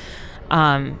afterwards.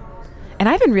 And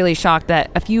I've been really shocked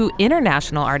that a few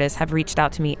international artists have reached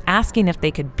out to me asking if they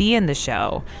could be in the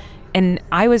show. And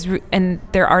and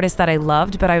they're artists that I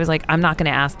loved, but I was like, I'm not going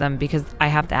to ask them because I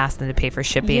have to ask them to pay for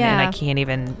shipping, and Yeah. I can't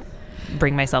even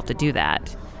bring myself to do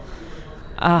that.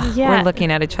 Yeah. We're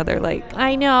looking at each other like,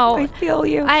 I know. I feel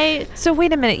you. So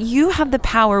wait a minute. You have the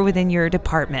power within your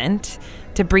department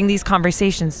to bring these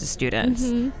conversations to students.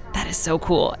 Mm-hmm. That is so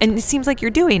cool. And it seems like you're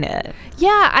doing it.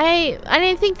 Yeah,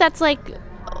 I think that's like,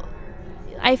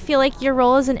 I feel like your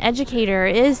role as an educator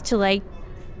is to like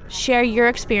share your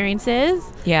experiences,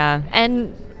 Yeah.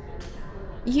 and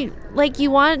you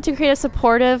want to create a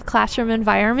supportive classroom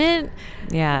environment,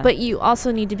 Yeah. but you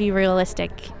also need to be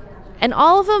realistic. And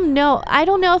all of them know, I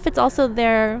don't know if it's also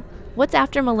what's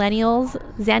after millennials,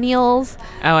 Zennials.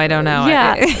 Oh, I don't know.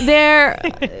 Yeah,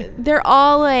 they're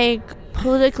all like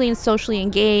politically and socially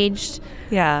engaged.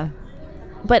 Yeah.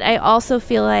 But I also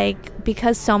feel like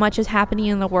because so much is happening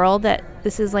in the world that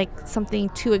this is like something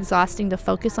too exhausting to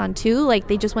focus on too. Like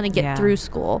they just want to get Yeah. through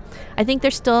school. I think they're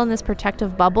still in this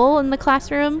protective bubble in the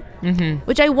classroom, Mm-hmm.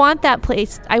 which I want that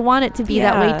place. I want it to be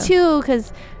that Yeah. way too,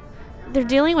 because they're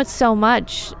dealing with so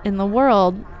much in the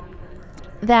world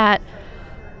that,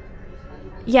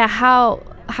 yeah, how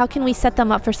can we set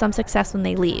them up for some success when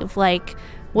they leave? Like,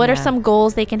 what are Yeah. some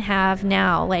goals they can have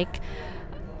now? Like,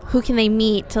 who can they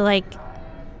meet to like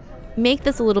make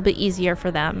this a little bit easier for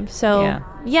them? So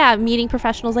yeah, meeting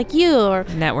professionals like you or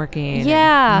Networking.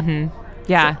 Yeah.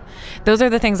 Yeah. Those are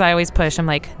the things I always push. I'm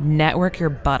like, network your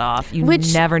butt off. You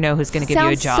Which never know who's going to give you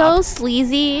a sounds job. so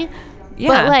sleazy, Yeah.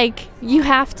 but like you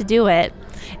have to do it.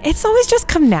 It's always just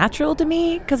come natural to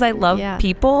me because I love Yeah.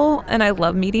 people and I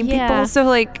love meeting Yeah. people. So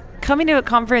like coming to a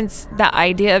conference, that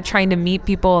idea of trying to meet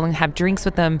people and have drinks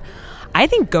with them, I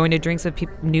think going to drinks with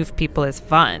new people is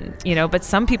fun, but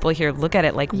some people here look at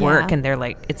it like work Yeah. and they're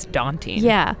like, it's daunting.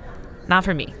 Yeah. Not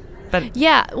for me. But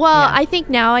Yeah, well, Yeah. I think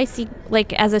now I see,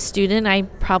 like, as a student, I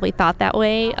probably thought that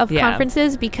way of Yeah.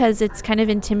 conferences because it's kind of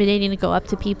intimidating to go up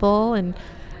to people.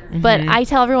 Mm-hmm. But I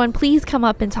tell everyone, please come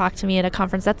up and talk to me at a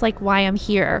conference. That's like why I'm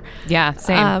here. yeah,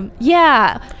 same.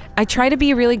 Yeah. I try to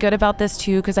be really good about this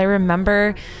too because I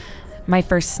remember my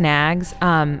first snags,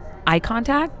 eye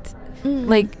contact.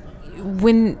 Like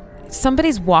when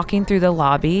somebody's walking through the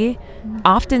lobby,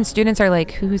 often students are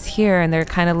like, who's here? And they're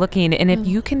kind of looking. And if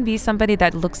you can be somebody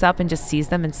that looks up and just sees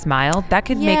them and smile, that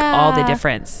could make all the Yeah.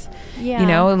 difference.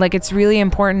 Yeah. Like it's really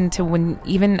important to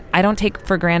I don't take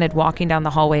for granted walking down the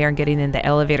hallway or getting in the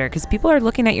elevator because people are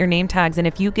looking at your name tags. And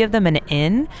if you give them an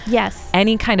in, Yes.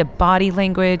 any kind of body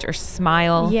language or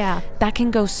smile, Yeah. that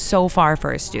can go so far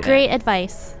for a student. Great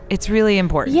advice. It's really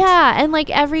important. Yeah, and like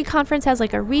every conference has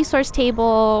like a resource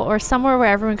table or somewhere where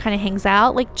everyone kind of hangs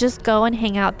out. Like just go and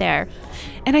hang out there.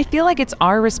 And I feel like it's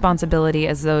our responsibility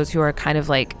as those who are kind of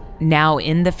like now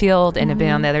in the field and have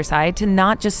been on the other side to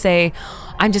not just say,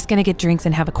 I'm just going to get drinks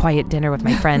and have a quiet dinner with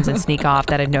my friends and sneak off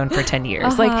that I've known for 10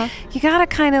 years. Like, you got to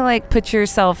kind of like put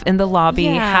yourself in the lobby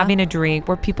having a drink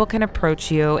where people can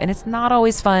approach you. And it's not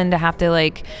always fun to have to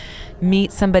like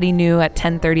meet somebody new at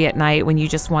 10:30 at night when you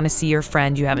just want to see your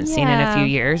friend you haven't seen in a few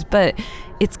years. But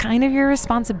it's kind of your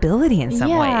responsibility in some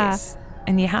ways.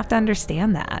 And you have to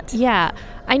understand that. Yeah.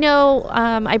 I know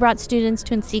I brought students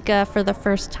to NCECA for the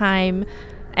first time,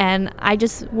 and I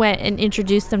just went and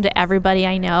introduced them to everybody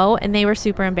I know, and they were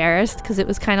super embarrassed because it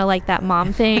was kind of like that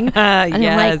mom thing. And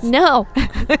I'm like, no.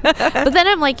 But then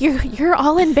I'm like, you're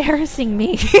all embarrassing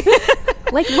me.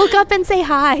 Like, look up and say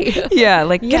hi. Yeah,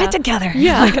 like, get it together.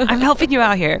 Yeah. Like, I'm helping you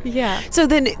out here. Yeah. So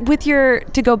then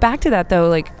to go back to that though,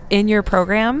 like in your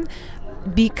program,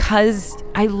 because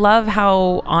I love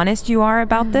how honest you are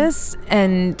about this,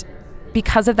 and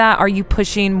because of that, are you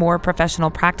pushing more professional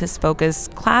practice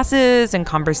focused classes and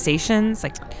conversations?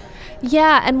 Like,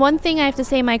 yeah, and one thing I have to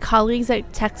say, my colleagues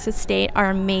at Texas State are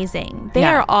amazing. They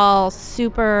are all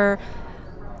super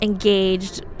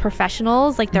engaged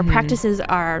professionals. Like their practices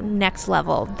are next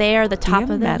level. They are the top of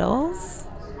the medals.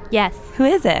 Yes. Who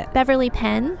is it? Beverly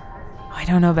Penn. I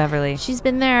don't know Beverly. She's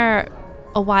been there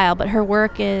a while, but her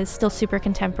work is still super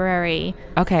contemporary.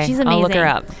 Okay, she's amazing. I'll look her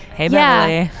up. Hey,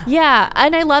 Beverly. Yeah,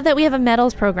 and I love that we have a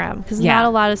medals program because not a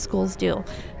lot of schools do.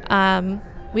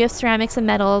 We have ceramics and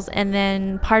metals, and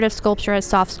then part of sculpture is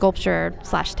soft sculpture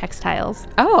 / textiles.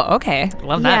 Oh, okay.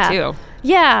 Love that too.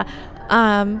 Yeah.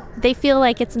 They feel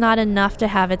like it's not enough to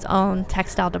have its own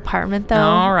textile department, though.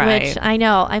 All right. Which I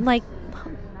know. I'm like,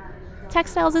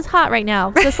 textiles is hot right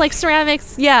now, just like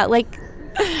ceramics. Yeah, like,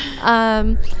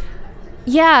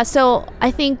 yeah. So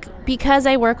I think because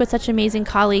I work with such amazing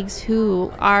colleagues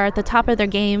who are at the top of their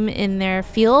game in their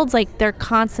fields, like they're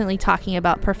constantly talking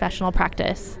about professional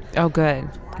practice. Oh, good.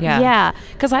 Yeah. Yeah.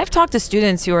 Because I've talked to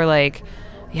students who are like,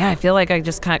 yeah, I feel like I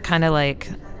just kind of like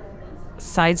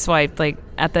sideswiped like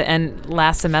at the end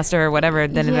last semester or whatever.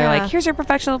 Then they're like, here's your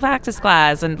professional practice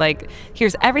class, and like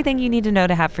here's everything you need to know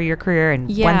to have for your career in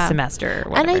one semester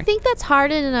or whatever. And I think that's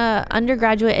hard in a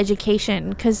undergraduate education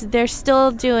because they're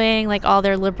still doing like all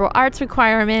their liberal arts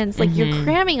requirements. Like you're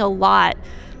cramming a lot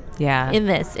in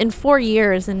this in 4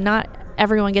 years, and not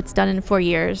everyone gets done in 4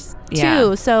 years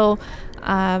too. So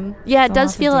it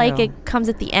does feel like it comes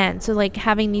at the end. So like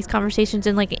having these conversations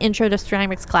in like an intro to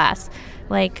ceramics class,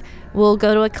 like we'll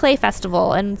go to a clay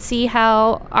festival and see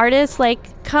how artists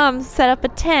like come set up a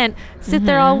tent, sit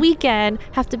there all weekend,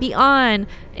 have to be on,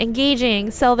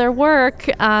 engaging, sell their work.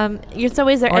 It's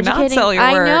always they're educating. Not sell your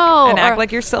work, I know, and act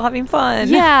like you're still having fun.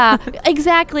 Yeah,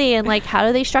 exactly. And like, how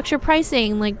do they structure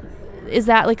pricing? Like, is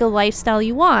that like a lifestyle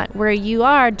you want where you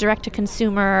are direct to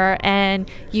consumer and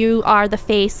you are the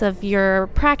face of your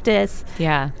practice?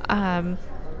 Yeah.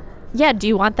 Do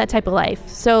you want that type of life?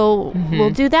 So we'll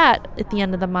do that at the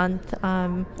end of the month.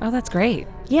 Oh, that's great.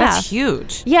 Yeah. That's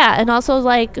huge. Yeah. And also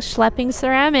like schlepping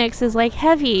ceramics is like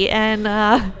heavy. And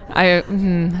I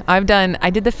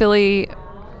did the Philly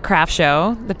craft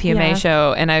show, the PMA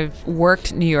show, and I've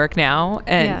worked New York now,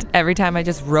 and every time I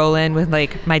just roll in with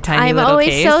like my tiny little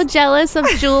case. I'm always so jealous of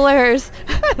jewelers.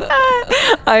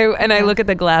 I look at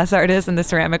the glass artists and the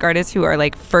ceramic artists who are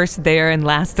like first there and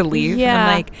last to leave, and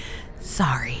I'm like,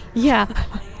 sorry. Yeah.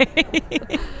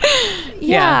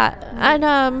 And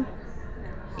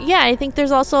I think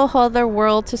there's also a whole other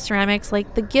world to ceramics,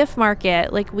 like the gift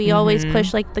market. Like we always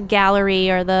push like the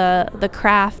gallery or the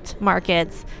craft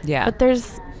markets. Yeah. But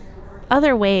there's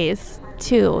other ways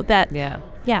too that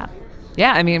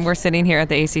I mean, we're sitting here at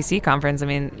the ACC conference. I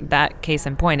mean, that case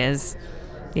in point is,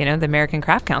 the American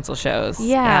Craft Council shows.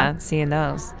 Yeah, seeing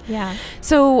those. Yeah.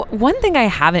 So one thing I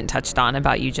haven't touched on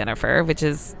about you, Jennifer, which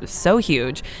is so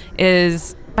huge,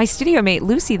 is my studio mate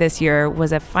Lucy this year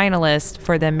was a finalist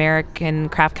for the American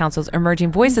Craft Council's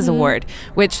Emerging Voices Award,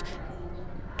 which,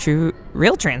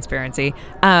 real transparency,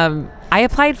 I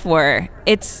applied for.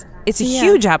 It's a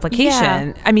huge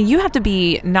application. Yeah. I mean, you have to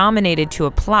be nominated to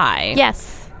apply.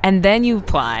 Yes. And then you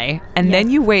apply, and then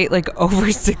you wait like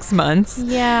over 6 months.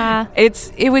 Yeah.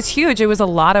 It was huge. It was a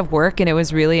lot of work, and it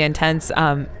was really intense.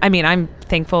 I mean, I'm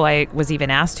thankful I was even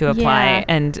asked to apply,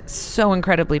 and so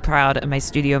incredibly proud of my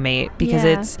studio mate because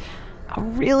it's a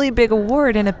really big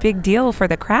award and a big deal for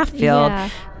the craft field. Yeah.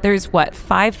 There's 5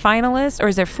 finalists, or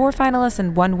is there 4 finalists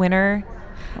and 1 winner?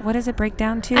 What does it break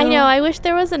down to? I know. I wish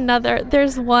there was another.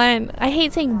 There's one. I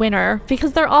hate saying winner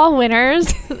because they're all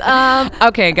winners.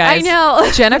 Okay, guys. I know.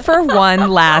 Jennifer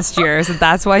won last year, so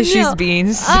that's why she's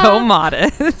being so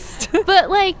modest. But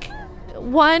like,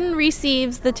 one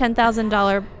receives the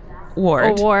 $10,000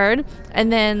 award,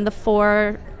 and then the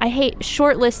 4. I hate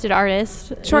shortlisted artists.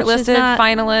 Shortlisted,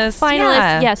 finalist.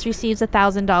 Finalist, yes, receives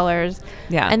 $1,000.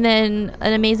 Yeah. And then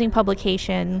an amazing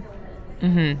publication.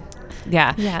 Mm-hmm.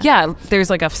 Yeah.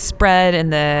 There's like a spread in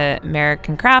the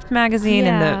American Craft magazine,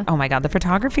 and oh my God, the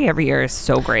photography every year is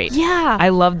so great. Yeah. I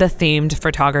love the themed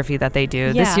photography that they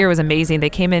do. Yeah. This year was amazing. They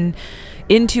came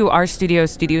into our studio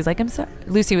was like,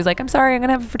 Lucy was like, I'm sorry, I'm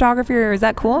gonna have a photographer. Is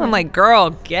that cool? I'm like,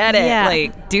 girl, get it. Yeah.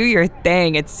 Like, do your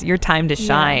thing. It's your time to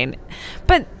shine.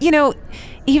 But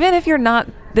even if you're not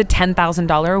the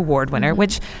 $10,000 award winner,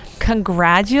 which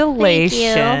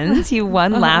congratulations, you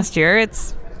won last year.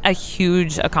 It's a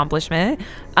huge accomplishment.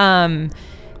 The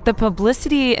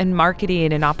publicity and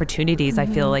marketing and opportunities I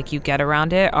feel like you get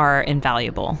around it are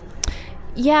invaluable.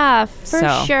 Yeah, for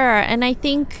sure. And I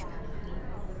think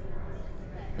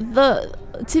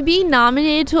to be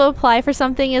nominated to apply for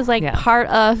something is like part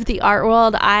of the art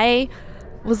world I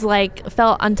was like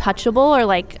felt untouchable, or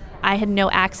like I had no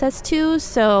access to.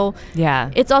 So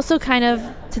it's also kind of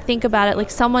to think about it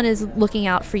like someone is looking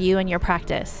out for you and your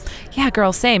practice. Yeah,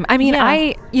 girl, same. I mean,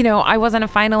 I wasn't a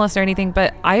finalist or anything,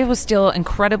 but I was still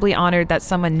incredibly honored that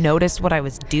someone noticed what I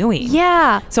was doing.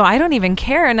 Yeah. So I don't even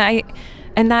care. And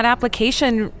that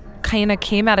application kind of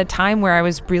came at a time where I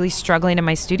was really struggling in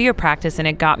my studio practice, and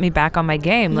it got me back on my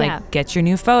game. Like, get your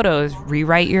new photos,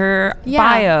 rewrite your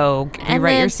bio,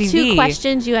 rewrite your CV. 2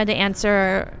 questions you had to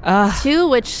answer too,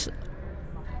 which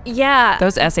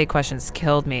those essay questions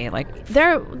killed me. Like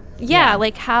they're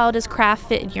like, how does craft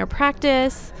fit in your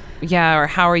practice? Or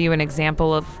how are you an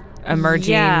example of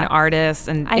emerging artists?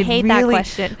 And I hate that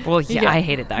question. Well, I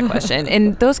hated that question.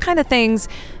 And those kind of things.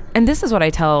 And this is what I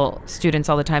tell students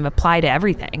all the time, apply to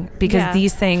everything, because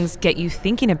these things get you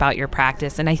thinking about your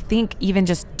practice. And I think even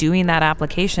just doing that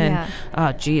application,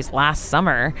 last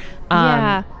summer,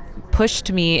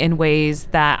 pushed me in ways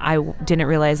that I didn't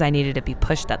realize I needed to be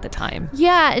pushed at the time.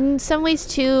 Yeah, in some ways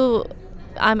too,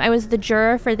 I was the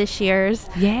juror for this year's.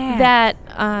 Yeah. That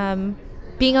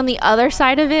being on the other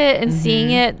side of it and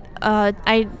seeing it,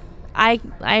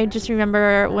 I just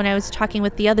remember when I was talking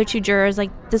with the other 2 jurors, like,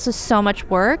 this was so much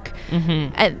work,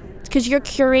 because you're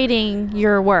curating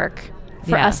your work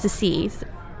for us to see.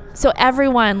 So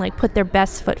everyone like put their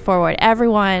best foot forward.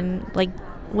 Everyone like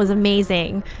was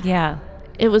amazing. Yeah.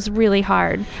 It was really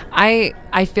hard.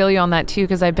 I feel you on that too,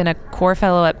 because I've been a core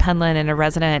fellow at Penland and a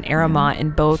resident at Aramont,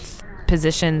 and both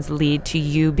positions lead to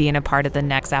you being a part of the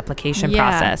next application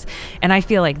process. And I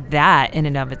feel like that in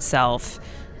and of itself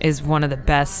is one of the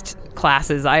best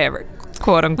classes I ever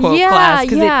quote unquote class,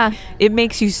 because it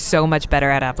makes you so much better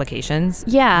at applications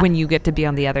when you get to be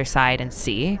on the other side and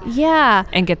see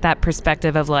and get that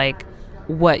perspective of like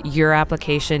what your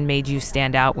application made you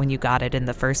stand out when you got it in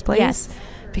the first place,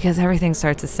 because everything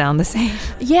starts to sound the same.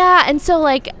 And so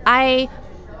like I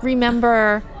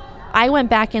remember I went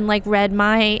back and like read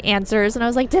my answers, and I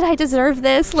was like, did I deserve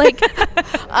this? Like,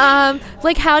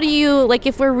 like how do you, like,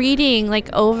 if we're reading like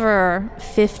over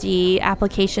 50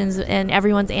 applications and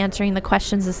everyone's answering the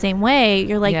questions the same way,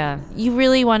 you're like, you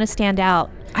really want to stand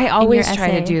out. I always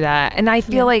try to do that. And I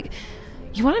feel like,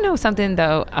 you want to know something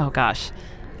though? Oh gosh.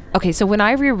 Okay. So when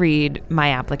I reread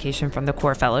my application from the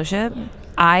core fellowship,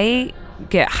 I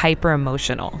get hyper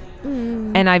emotional.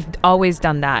 And I've always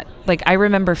done that. Like, I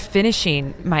remember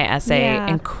finishing my essay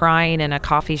and crying in a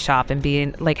coffee shop and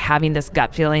being like, having this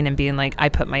gut feeling and being like, I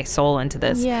put my soul into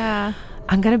this.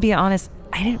 I'm going to be honest,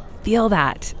 I didn't feel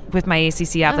that with my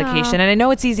ACC application. And I know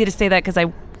it's easy to say that because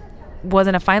I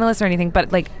wasn't a finalist or anything,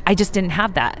 but like, I just didn't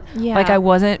have that. Like, I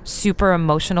wasn't super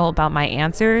emotional about my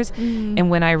answers. And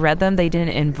when I read them, they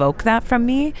didn't invoke that from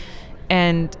me.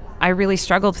 And I really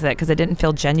struggled with it because it didn't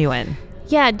feel genuine.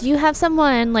 Do you have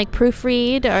someone like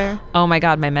proofread or? Oh my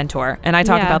God, my mentor. And I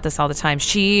talk about this all the time.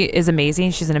 She is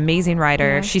amazing. She's an amazing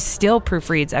writer. She still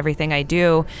proofreads everything I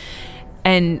do.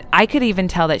 And I could even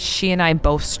tell that she and I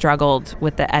both struggled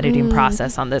with the editing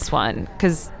process on this one,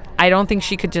 because I don't think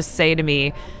she could just say to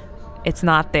me, it's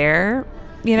not there,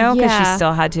 because she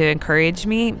still had to encourage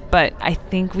me. But I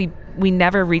think we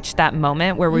never reached that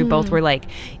moment where we both were like,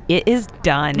 it is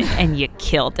done and you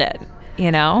killed it.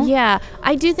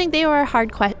 I do think they were a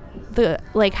hard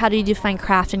like, how do you define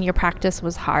craft in your practice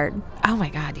was hard. Oh my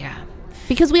God,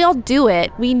 because we all do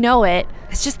it, we know it,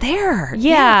 it's just there.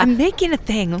 I'm making a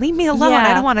thing, leave me alone.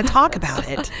 I don't want to talk about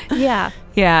it.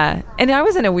 And I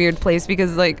was in a weird place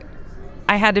because like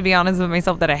I had to be honest with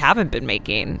myself that I haven't been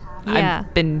making. Yeah.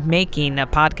 I've been making a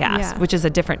podcast, Yeah. which is a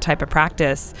different type of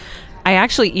practice. I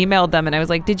actually emailed them and I was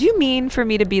like, did you mean for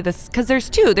me to be this? Because there's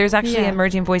two. There's actually Yeah. an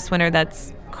emerging voice winner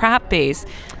that's crap based.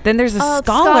 Then there's a scholar.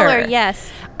 Scholar, yes.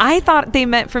 I thought they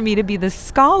meant for me to be the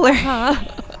scholar.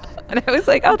 And I was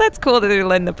like, oh, that's cool that they're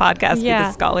letting the podcast be Yeah.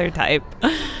 the scholar type.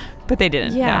 But they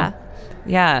didn't. Yeah.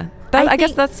 No. Yeah. I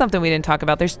guess that's something we didn't talk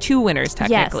about. There's two winners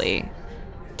technically.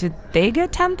 Did they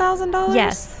get $10,000?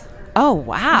 Yes. Oh,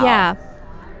 wow. Yeah.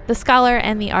 The scholar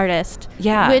and the artist.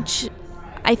 Yeah. Which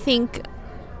I think,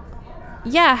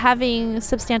 having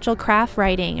substantial craft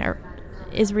writing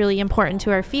is really important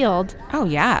to our field. Oh,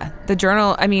 yeah. The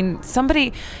journal, I mean,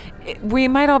 we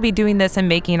might all be doing this and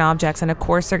making objects, and of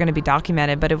course they're going to be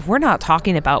documented, but if we're not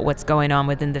talking about what's going on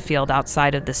within the field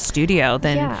outside of the studio,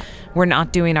 then we're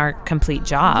not doing our complete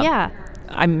job. Yeah.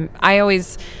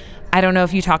 I don't know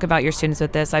if you talk about your students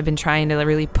with this. I've been trying to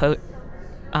really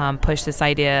push this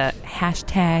idea,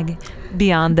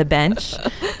 #beyond the bench,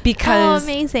 because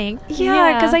amazing.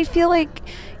 because I feel like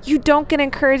you don't get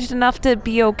encouraged enough to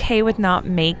be okay with not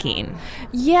making.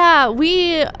 Yeah,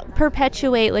 we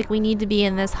perpetuate like we need to be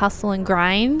in this hustle and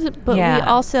grind, but we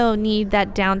also need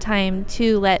that downtime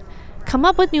to come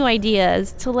up with new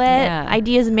ideas, to let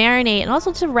ideas marinate, and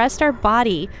also to rest our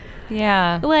body.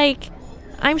 Yeah. Like,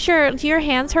 I'm sure, do your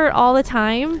hands hurt all the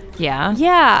time? Yeah.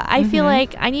 Yeah, I feel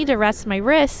like I need to rest my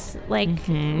wrists. Like,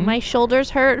 my shoulders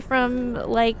hurt from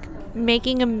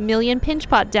making a million pinch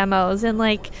pot demos, and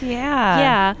we're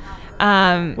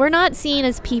not seen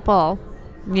as people.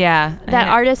 Yeah. That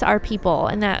artists are people,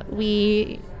 and that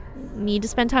we need to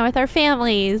spend time with our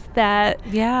families. I'm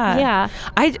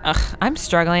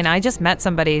struggling. I just met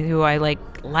somebody who I like,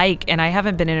 and I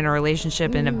haven't been in a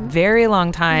relationship in a very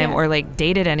long time, or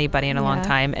dated anybody in a long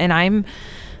time, and I'm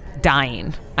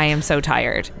dying. I am so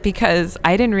tired because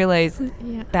I didn't realize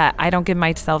that I don't give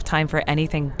myself time for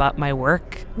anything but my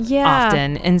work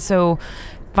often, and so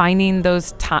finding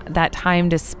that time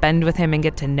to spend with him and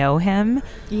get to know him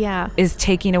is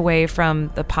taking away from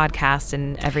the podcast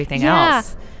and everything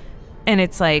else. And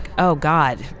it's like, oh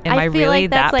God, am I really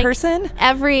that person?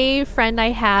 Every friend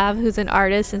I have who's an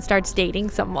artist and starts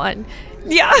dating someone.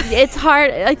 Yeah. It's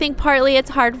hard. I think partly it's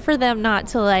hard for them not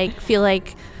to feel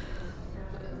like,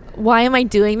 why am I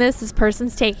doing this? This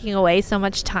person's taking away so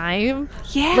much time.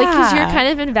 Yeah. Because you're kind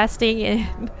of investing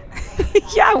in.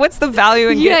 What's the value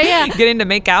in getting to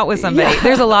make out with somebody?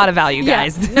 There's a lot of value,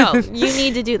 guys. No, you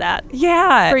need to do that.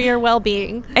 For your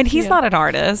well-being. And he's not an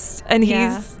artist, and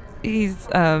he's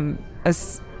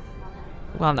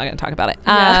well, I'm not going to talk about it.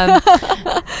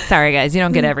 Sorry, guys. You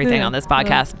don't get everything on this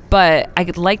podcast. But I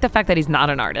like the fact that he's not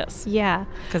an artist. Yeah.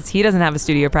 Because he doesn't have a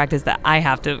studio practice that I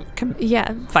have to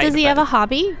fight. Does he have a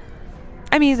hobby?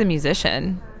 I mean, he's a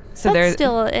musician. So that's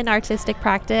still an artistic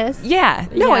practice. Yeah.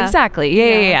 No,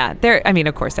 exactly. Yeah. There. I mean,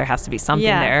 of course, there has to be something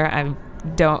there. I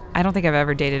don't think I've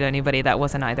ever dated anybody that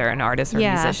wasn't either an artist or a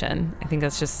musician. I think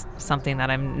that's just something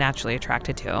that I'm naturally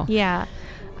attracted to. Yeah.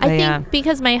 I think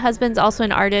because my husband's also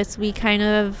an artist, we kind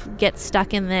of get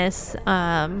stuck in this.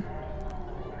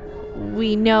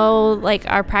 We know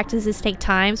our practices take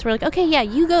time, so we're like, okay,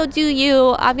 you go do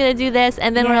you. I'm gonna do this,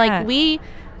 and then we're like, we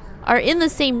are in the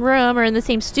same room or in the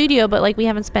same studio, but we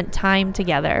haven't spent time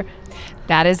together.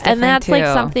 That is different, and that's too.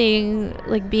 something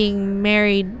being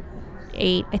married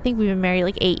 8. I think we've been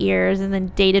married 8 years, and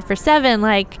then dated for 7.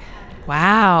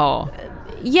 Wow.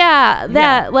 Yeah,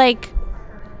 that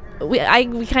we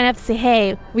kind of have to say,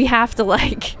 hey, we have to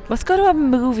let's go to a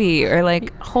movie or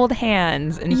hold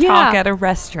hands and talk at a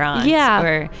restaurant.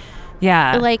 And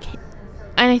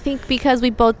I think because we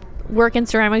both work in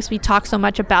ceramics, we talk so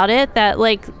much about it that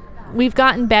we've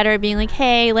gotten better at being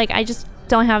hey,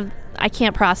 I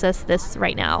can't process this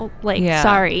right now.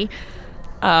 Sorry.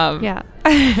 I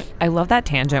love that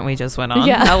tangent we just went on.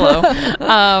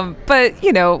 Hello. But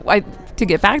to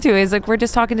get back to it is we're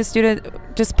just talking to students,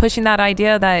 just pushing that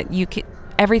idea that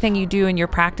everything you do in your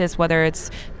practice, whether it's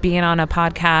being on a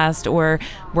podcast or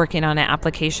working on an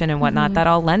application and whatnot, that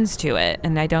all lends to it.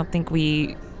 And I don't think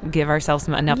we give ourselves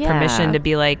enough permission to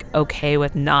be okay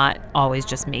with not always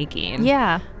just making.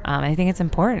 I think it's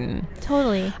important.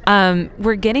 Totally.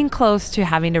 We're getting close to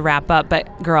having to wrap up,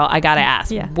 but girl, I gotta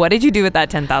ask, what did you do with that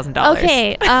 $10,000?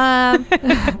 Okay.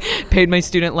 Paid my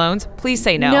student loans? Please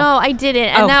say no. No, I didn't.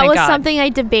 And that was something I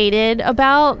debated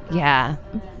about. Yeah.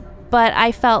 But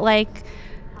I felt like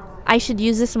I should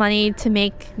use this money to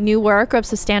make new work or a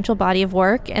substantial body of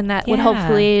work, and that would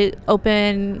hopefully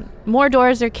open more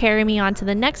doors or carry me on to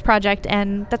the next project.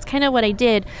 And that's kind of what I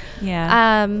did.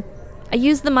 I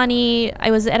used the money.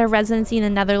 I was at a residency in the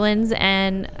Netherlands,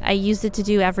 and I used it to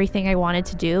do everything I wanted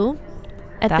to do.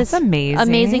 at That's this amazing.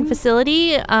 amazing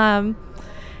facility.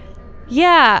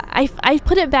 I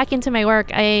put it back into my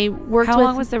work. I worked How with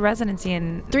long was the residency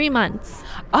in? 3 months.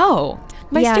 Oh,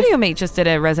 my Yeah. studio mate just did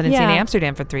a residency in Yeah.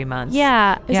 Amsterdam for 3 months.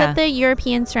 Yeah, it was Yeah. at the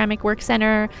European Ceramic Work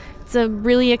Center. It's a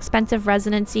really expensive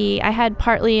residency. I had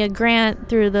partly a grant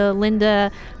through the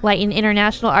Linda Lighton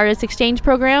International Artist Exchange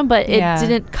Program, but it Yeah.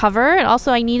 didn't cover. And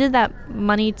also, I needed that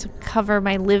money to cover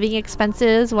my living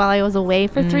expenses while I was away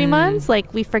for 3 months.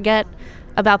 Like, we forget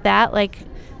about that. Like,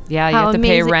 Yeah, you how have to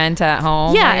pay amazing- rent at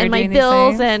home. yeah, while you're and my doing these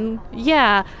bills things.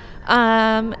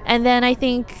 and and then I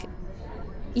think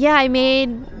I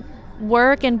made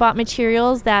work and bought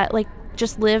materials that like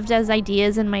just lived as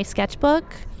ideas in my sketchbook,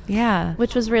 Yeah.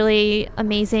 which was really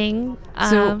amazing.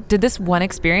 So did this one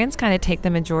experience kind of take the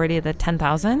majority of the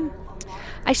 10,000?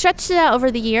 I stretched it out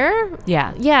over the year.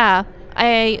 Yeah. Yeah,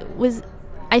 I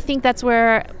think that's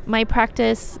where my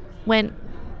practice went.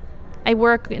 I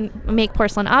work and make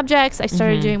porcelain objects. I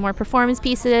started doing more performance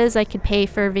pieces. I could pay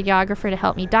for a videographer to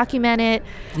help me document it.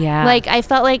 Yeah. Like, I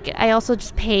felt like I also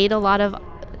just paid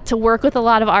to work with a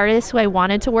lot of artists who I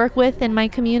wanted to work with in my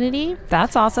community.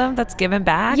 That's awesome. That's giving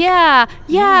back. Yeah.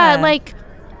 Yeah. Like,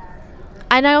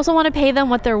 and I also want to pay them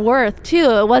what they're worth too.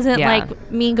 It wasn't Yeah.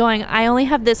 like me going, I only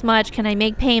have this much. Can I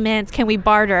make payments? Can we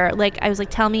barter? Like, I was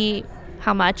like, tell me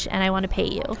how much and I want to pay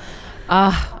you.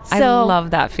 I So-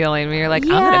 love that feeling when you're like, I'm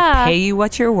Yeah. going to pay you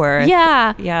what you're worth.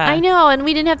 Yeah. Yeah. I know. And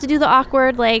we didn't have to do the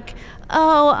awkward, like,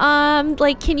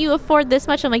 like, can you afford this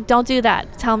much? I'm like, don't do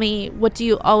that. Tell me, what do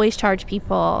you always charge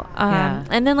people? Yeah.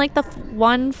 And then, like, the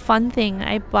one fun thing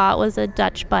I bought was a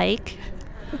Dutch bike.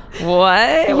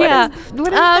 What? What yeah. is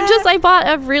that? Just, I bought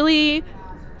a really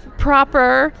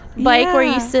proper bike where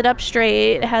Yeah. you sit up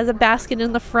straight. It has a basket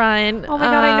in the front. Oh my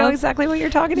God, I know exactly what you're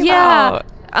talking Yeah.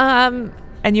 about.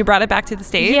 And you brought it back to the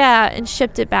States? Yeah, and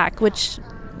shipped it back, which,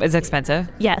 It's expensive.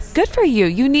 yes. Good for you.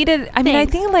 You needed, I mean, I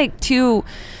Thanks. think like too,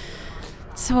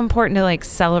 it's so important to like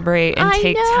celebrate and I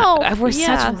take know. time. We're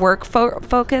Yeah. such work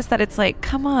focused that it's like,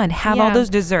 come on, have all Yeah.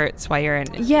 those desserts while you're in,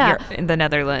 Yeah. you're in the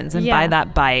Netherlands and Yeah. buy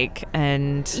that bike.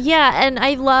 And Yeah, and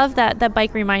I love that that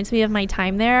bike reminds me of my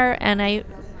time there, and I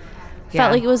Yeah.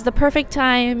 felt like it was the perfect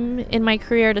time in my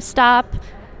career to stop,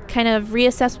 kind of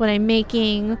reassess what I'm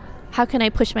making, how can I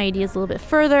push my ideas a little bit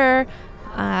further,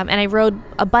 and I rode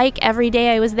a bike every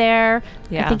day I was there.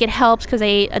 Yeah. I think it helped because I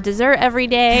ate a dessert every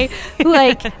day.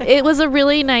 Like, it was a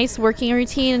really nice working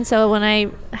routine, and so when I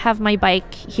have my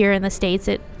bike here in the States,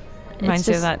 it's reminds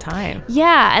you of just, that time.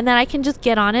 yeah, and then I can just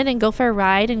get on it and go for a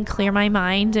ride and clear my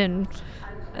mind, and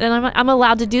I'm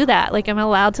allowed to do that. Like, I'm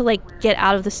allowed to like get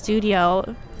out of the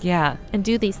studio Yeah. and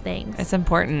do these things. It's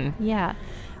important. Yeah.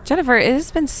 Jennifer, it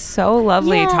has been so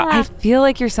lovely. Yeah. I feel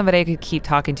like you're somebody I could keep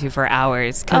talking to for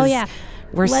hours. 'Cause Oh, yeah.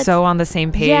 we're Let's- so on the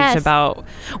same page Yes. about.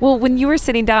 Well, when you were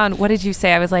sitting down, what did you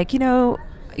say? I was like,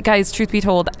 guys, truth be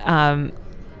told,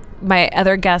 my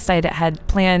other guest I had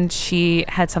planned, she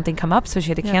had something come up, so she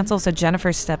had to cancel. So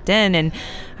Jennifer stepped in, and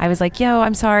I was like, yo,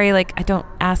 I'm sorry. Like, I don't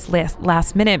ask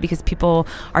last minute because people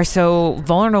are so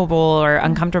vulnerable or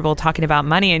uncomfortable talking about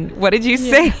money. And what did you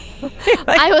say?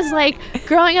 I was like,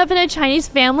 growing up in a Chinese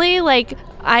family, like,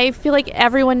 I feel like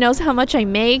everyone knows how much I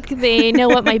make. They know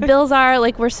what my bills are.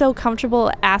 Like, we're so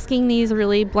comfortable asking these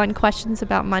really blunt questions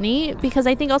about money because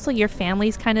I think also your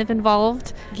family's kind of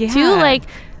involved too. Yeah. Like,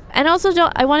 and also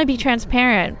I want to be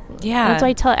transparent. Yeah. That's why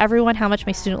I tell everyone how much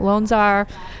my student loans are.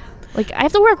 Like, I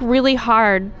have to work really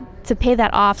hard to pay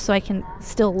that off so I can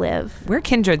still live. We're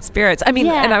kindred spirits. I mean,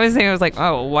 Yeah. and I was like,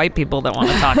 oh, white people don't want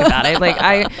to talk about it. Like,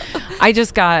 I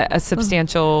just got a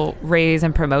substantial raise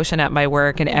and promotion at my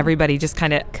work, and everybody just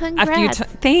kind of Congrats.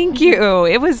 Thank you.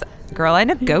 It was, girl, I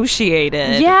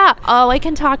negotiated. Yeah. Oh, I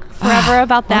can talk forever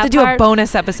about We'll that. have to do a part.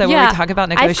 bonus episode where we talk about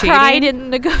negotiating. I've cried in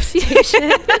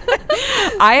negotiation.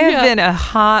 I have Yeah. been a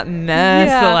hot mess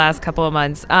Yeah. the last couple of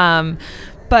months.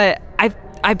 But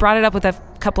I brought it up with a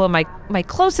couple of my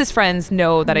closest friends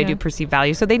know that I Yeah. do perceive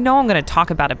value, so they know I'm going to talk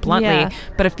about it bluntly. Yeah.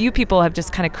 But a few people have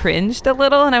just kind of cringed a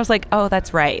little, and I was like, oh,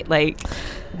 that's right. Like,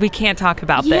 we can't talk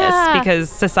about Yeah. this because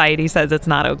society says it's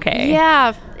not okay.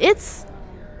 Yeah,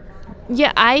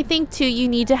 I think too you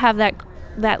need to have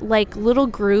that like little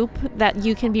group that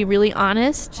you can be really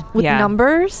honest with Yeah.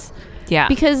 numbers Yeah.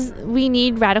 because we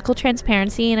need radical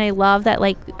transparency, and I love that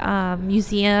like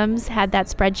museums had that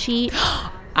spreadsheet.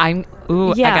 I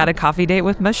Yeah. got a coffee date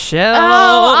with Michelle.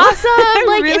 Oh, awesome. I'm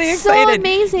Like, really it's excited. so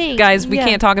amazing. Guys, we Yeah.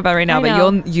 can't talk about it right now, I but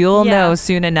know. you'll Yeah. know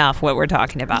soon enough what we're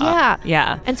talking about. Yeah.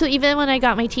 Yeah. And so even when I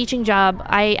got my teaching job,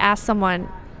 I asked someone,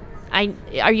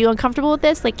 are you uncomfortable with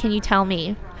this? Like, can you tell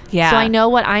me? Yeah. So I know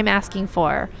what I'm asking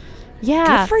for. Yeah.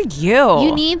 Good for you.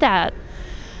 You need that.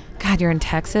 God, you're in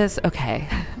Texas? Okay.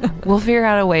 We'll figure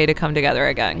out a way to come together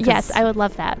again. Yes, I would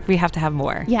love that. We have to have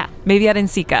more. Yeah. Maybe at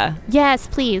Ensika. Yes,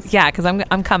 please. Yeah, because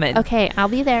I'm coming. Okay, I'll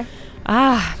be there.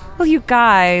 Well, you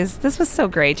guys, this was so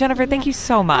great. Jennifer, thank you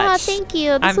so much. Oh, thank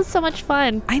you. This was so much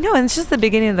fun. I know, and it's just the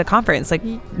beginning of the conference. Like,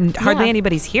 hardly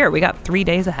anybody's here. We got 3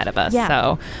 days ahead of us. Yeah,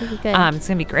 so it'll be good. It's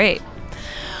going to be great.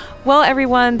 Well,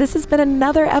 everyone, this has been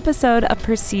another episode of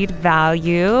Perceived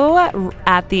Value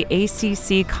at the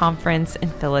ACC conference in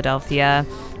Philadelphia.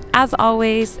 As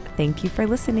always, thank you for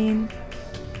listening.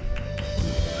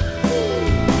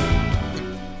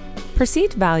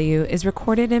 Perceived Value is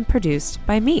recorded and produced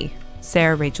by me,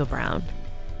 Sarah Rachel Brown.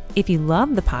 If you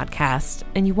love the podcast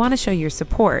and you want to show your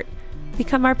support,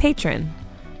 become our patron.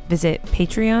 Visit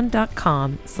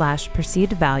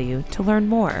patreon.com/perceivedvalue to learn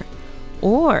more,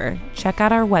 or check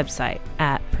out our website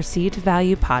at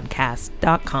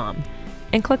perceivedvaluepodcast.com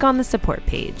and click on the support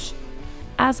page.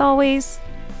 As always,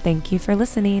 thank you for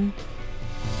listening.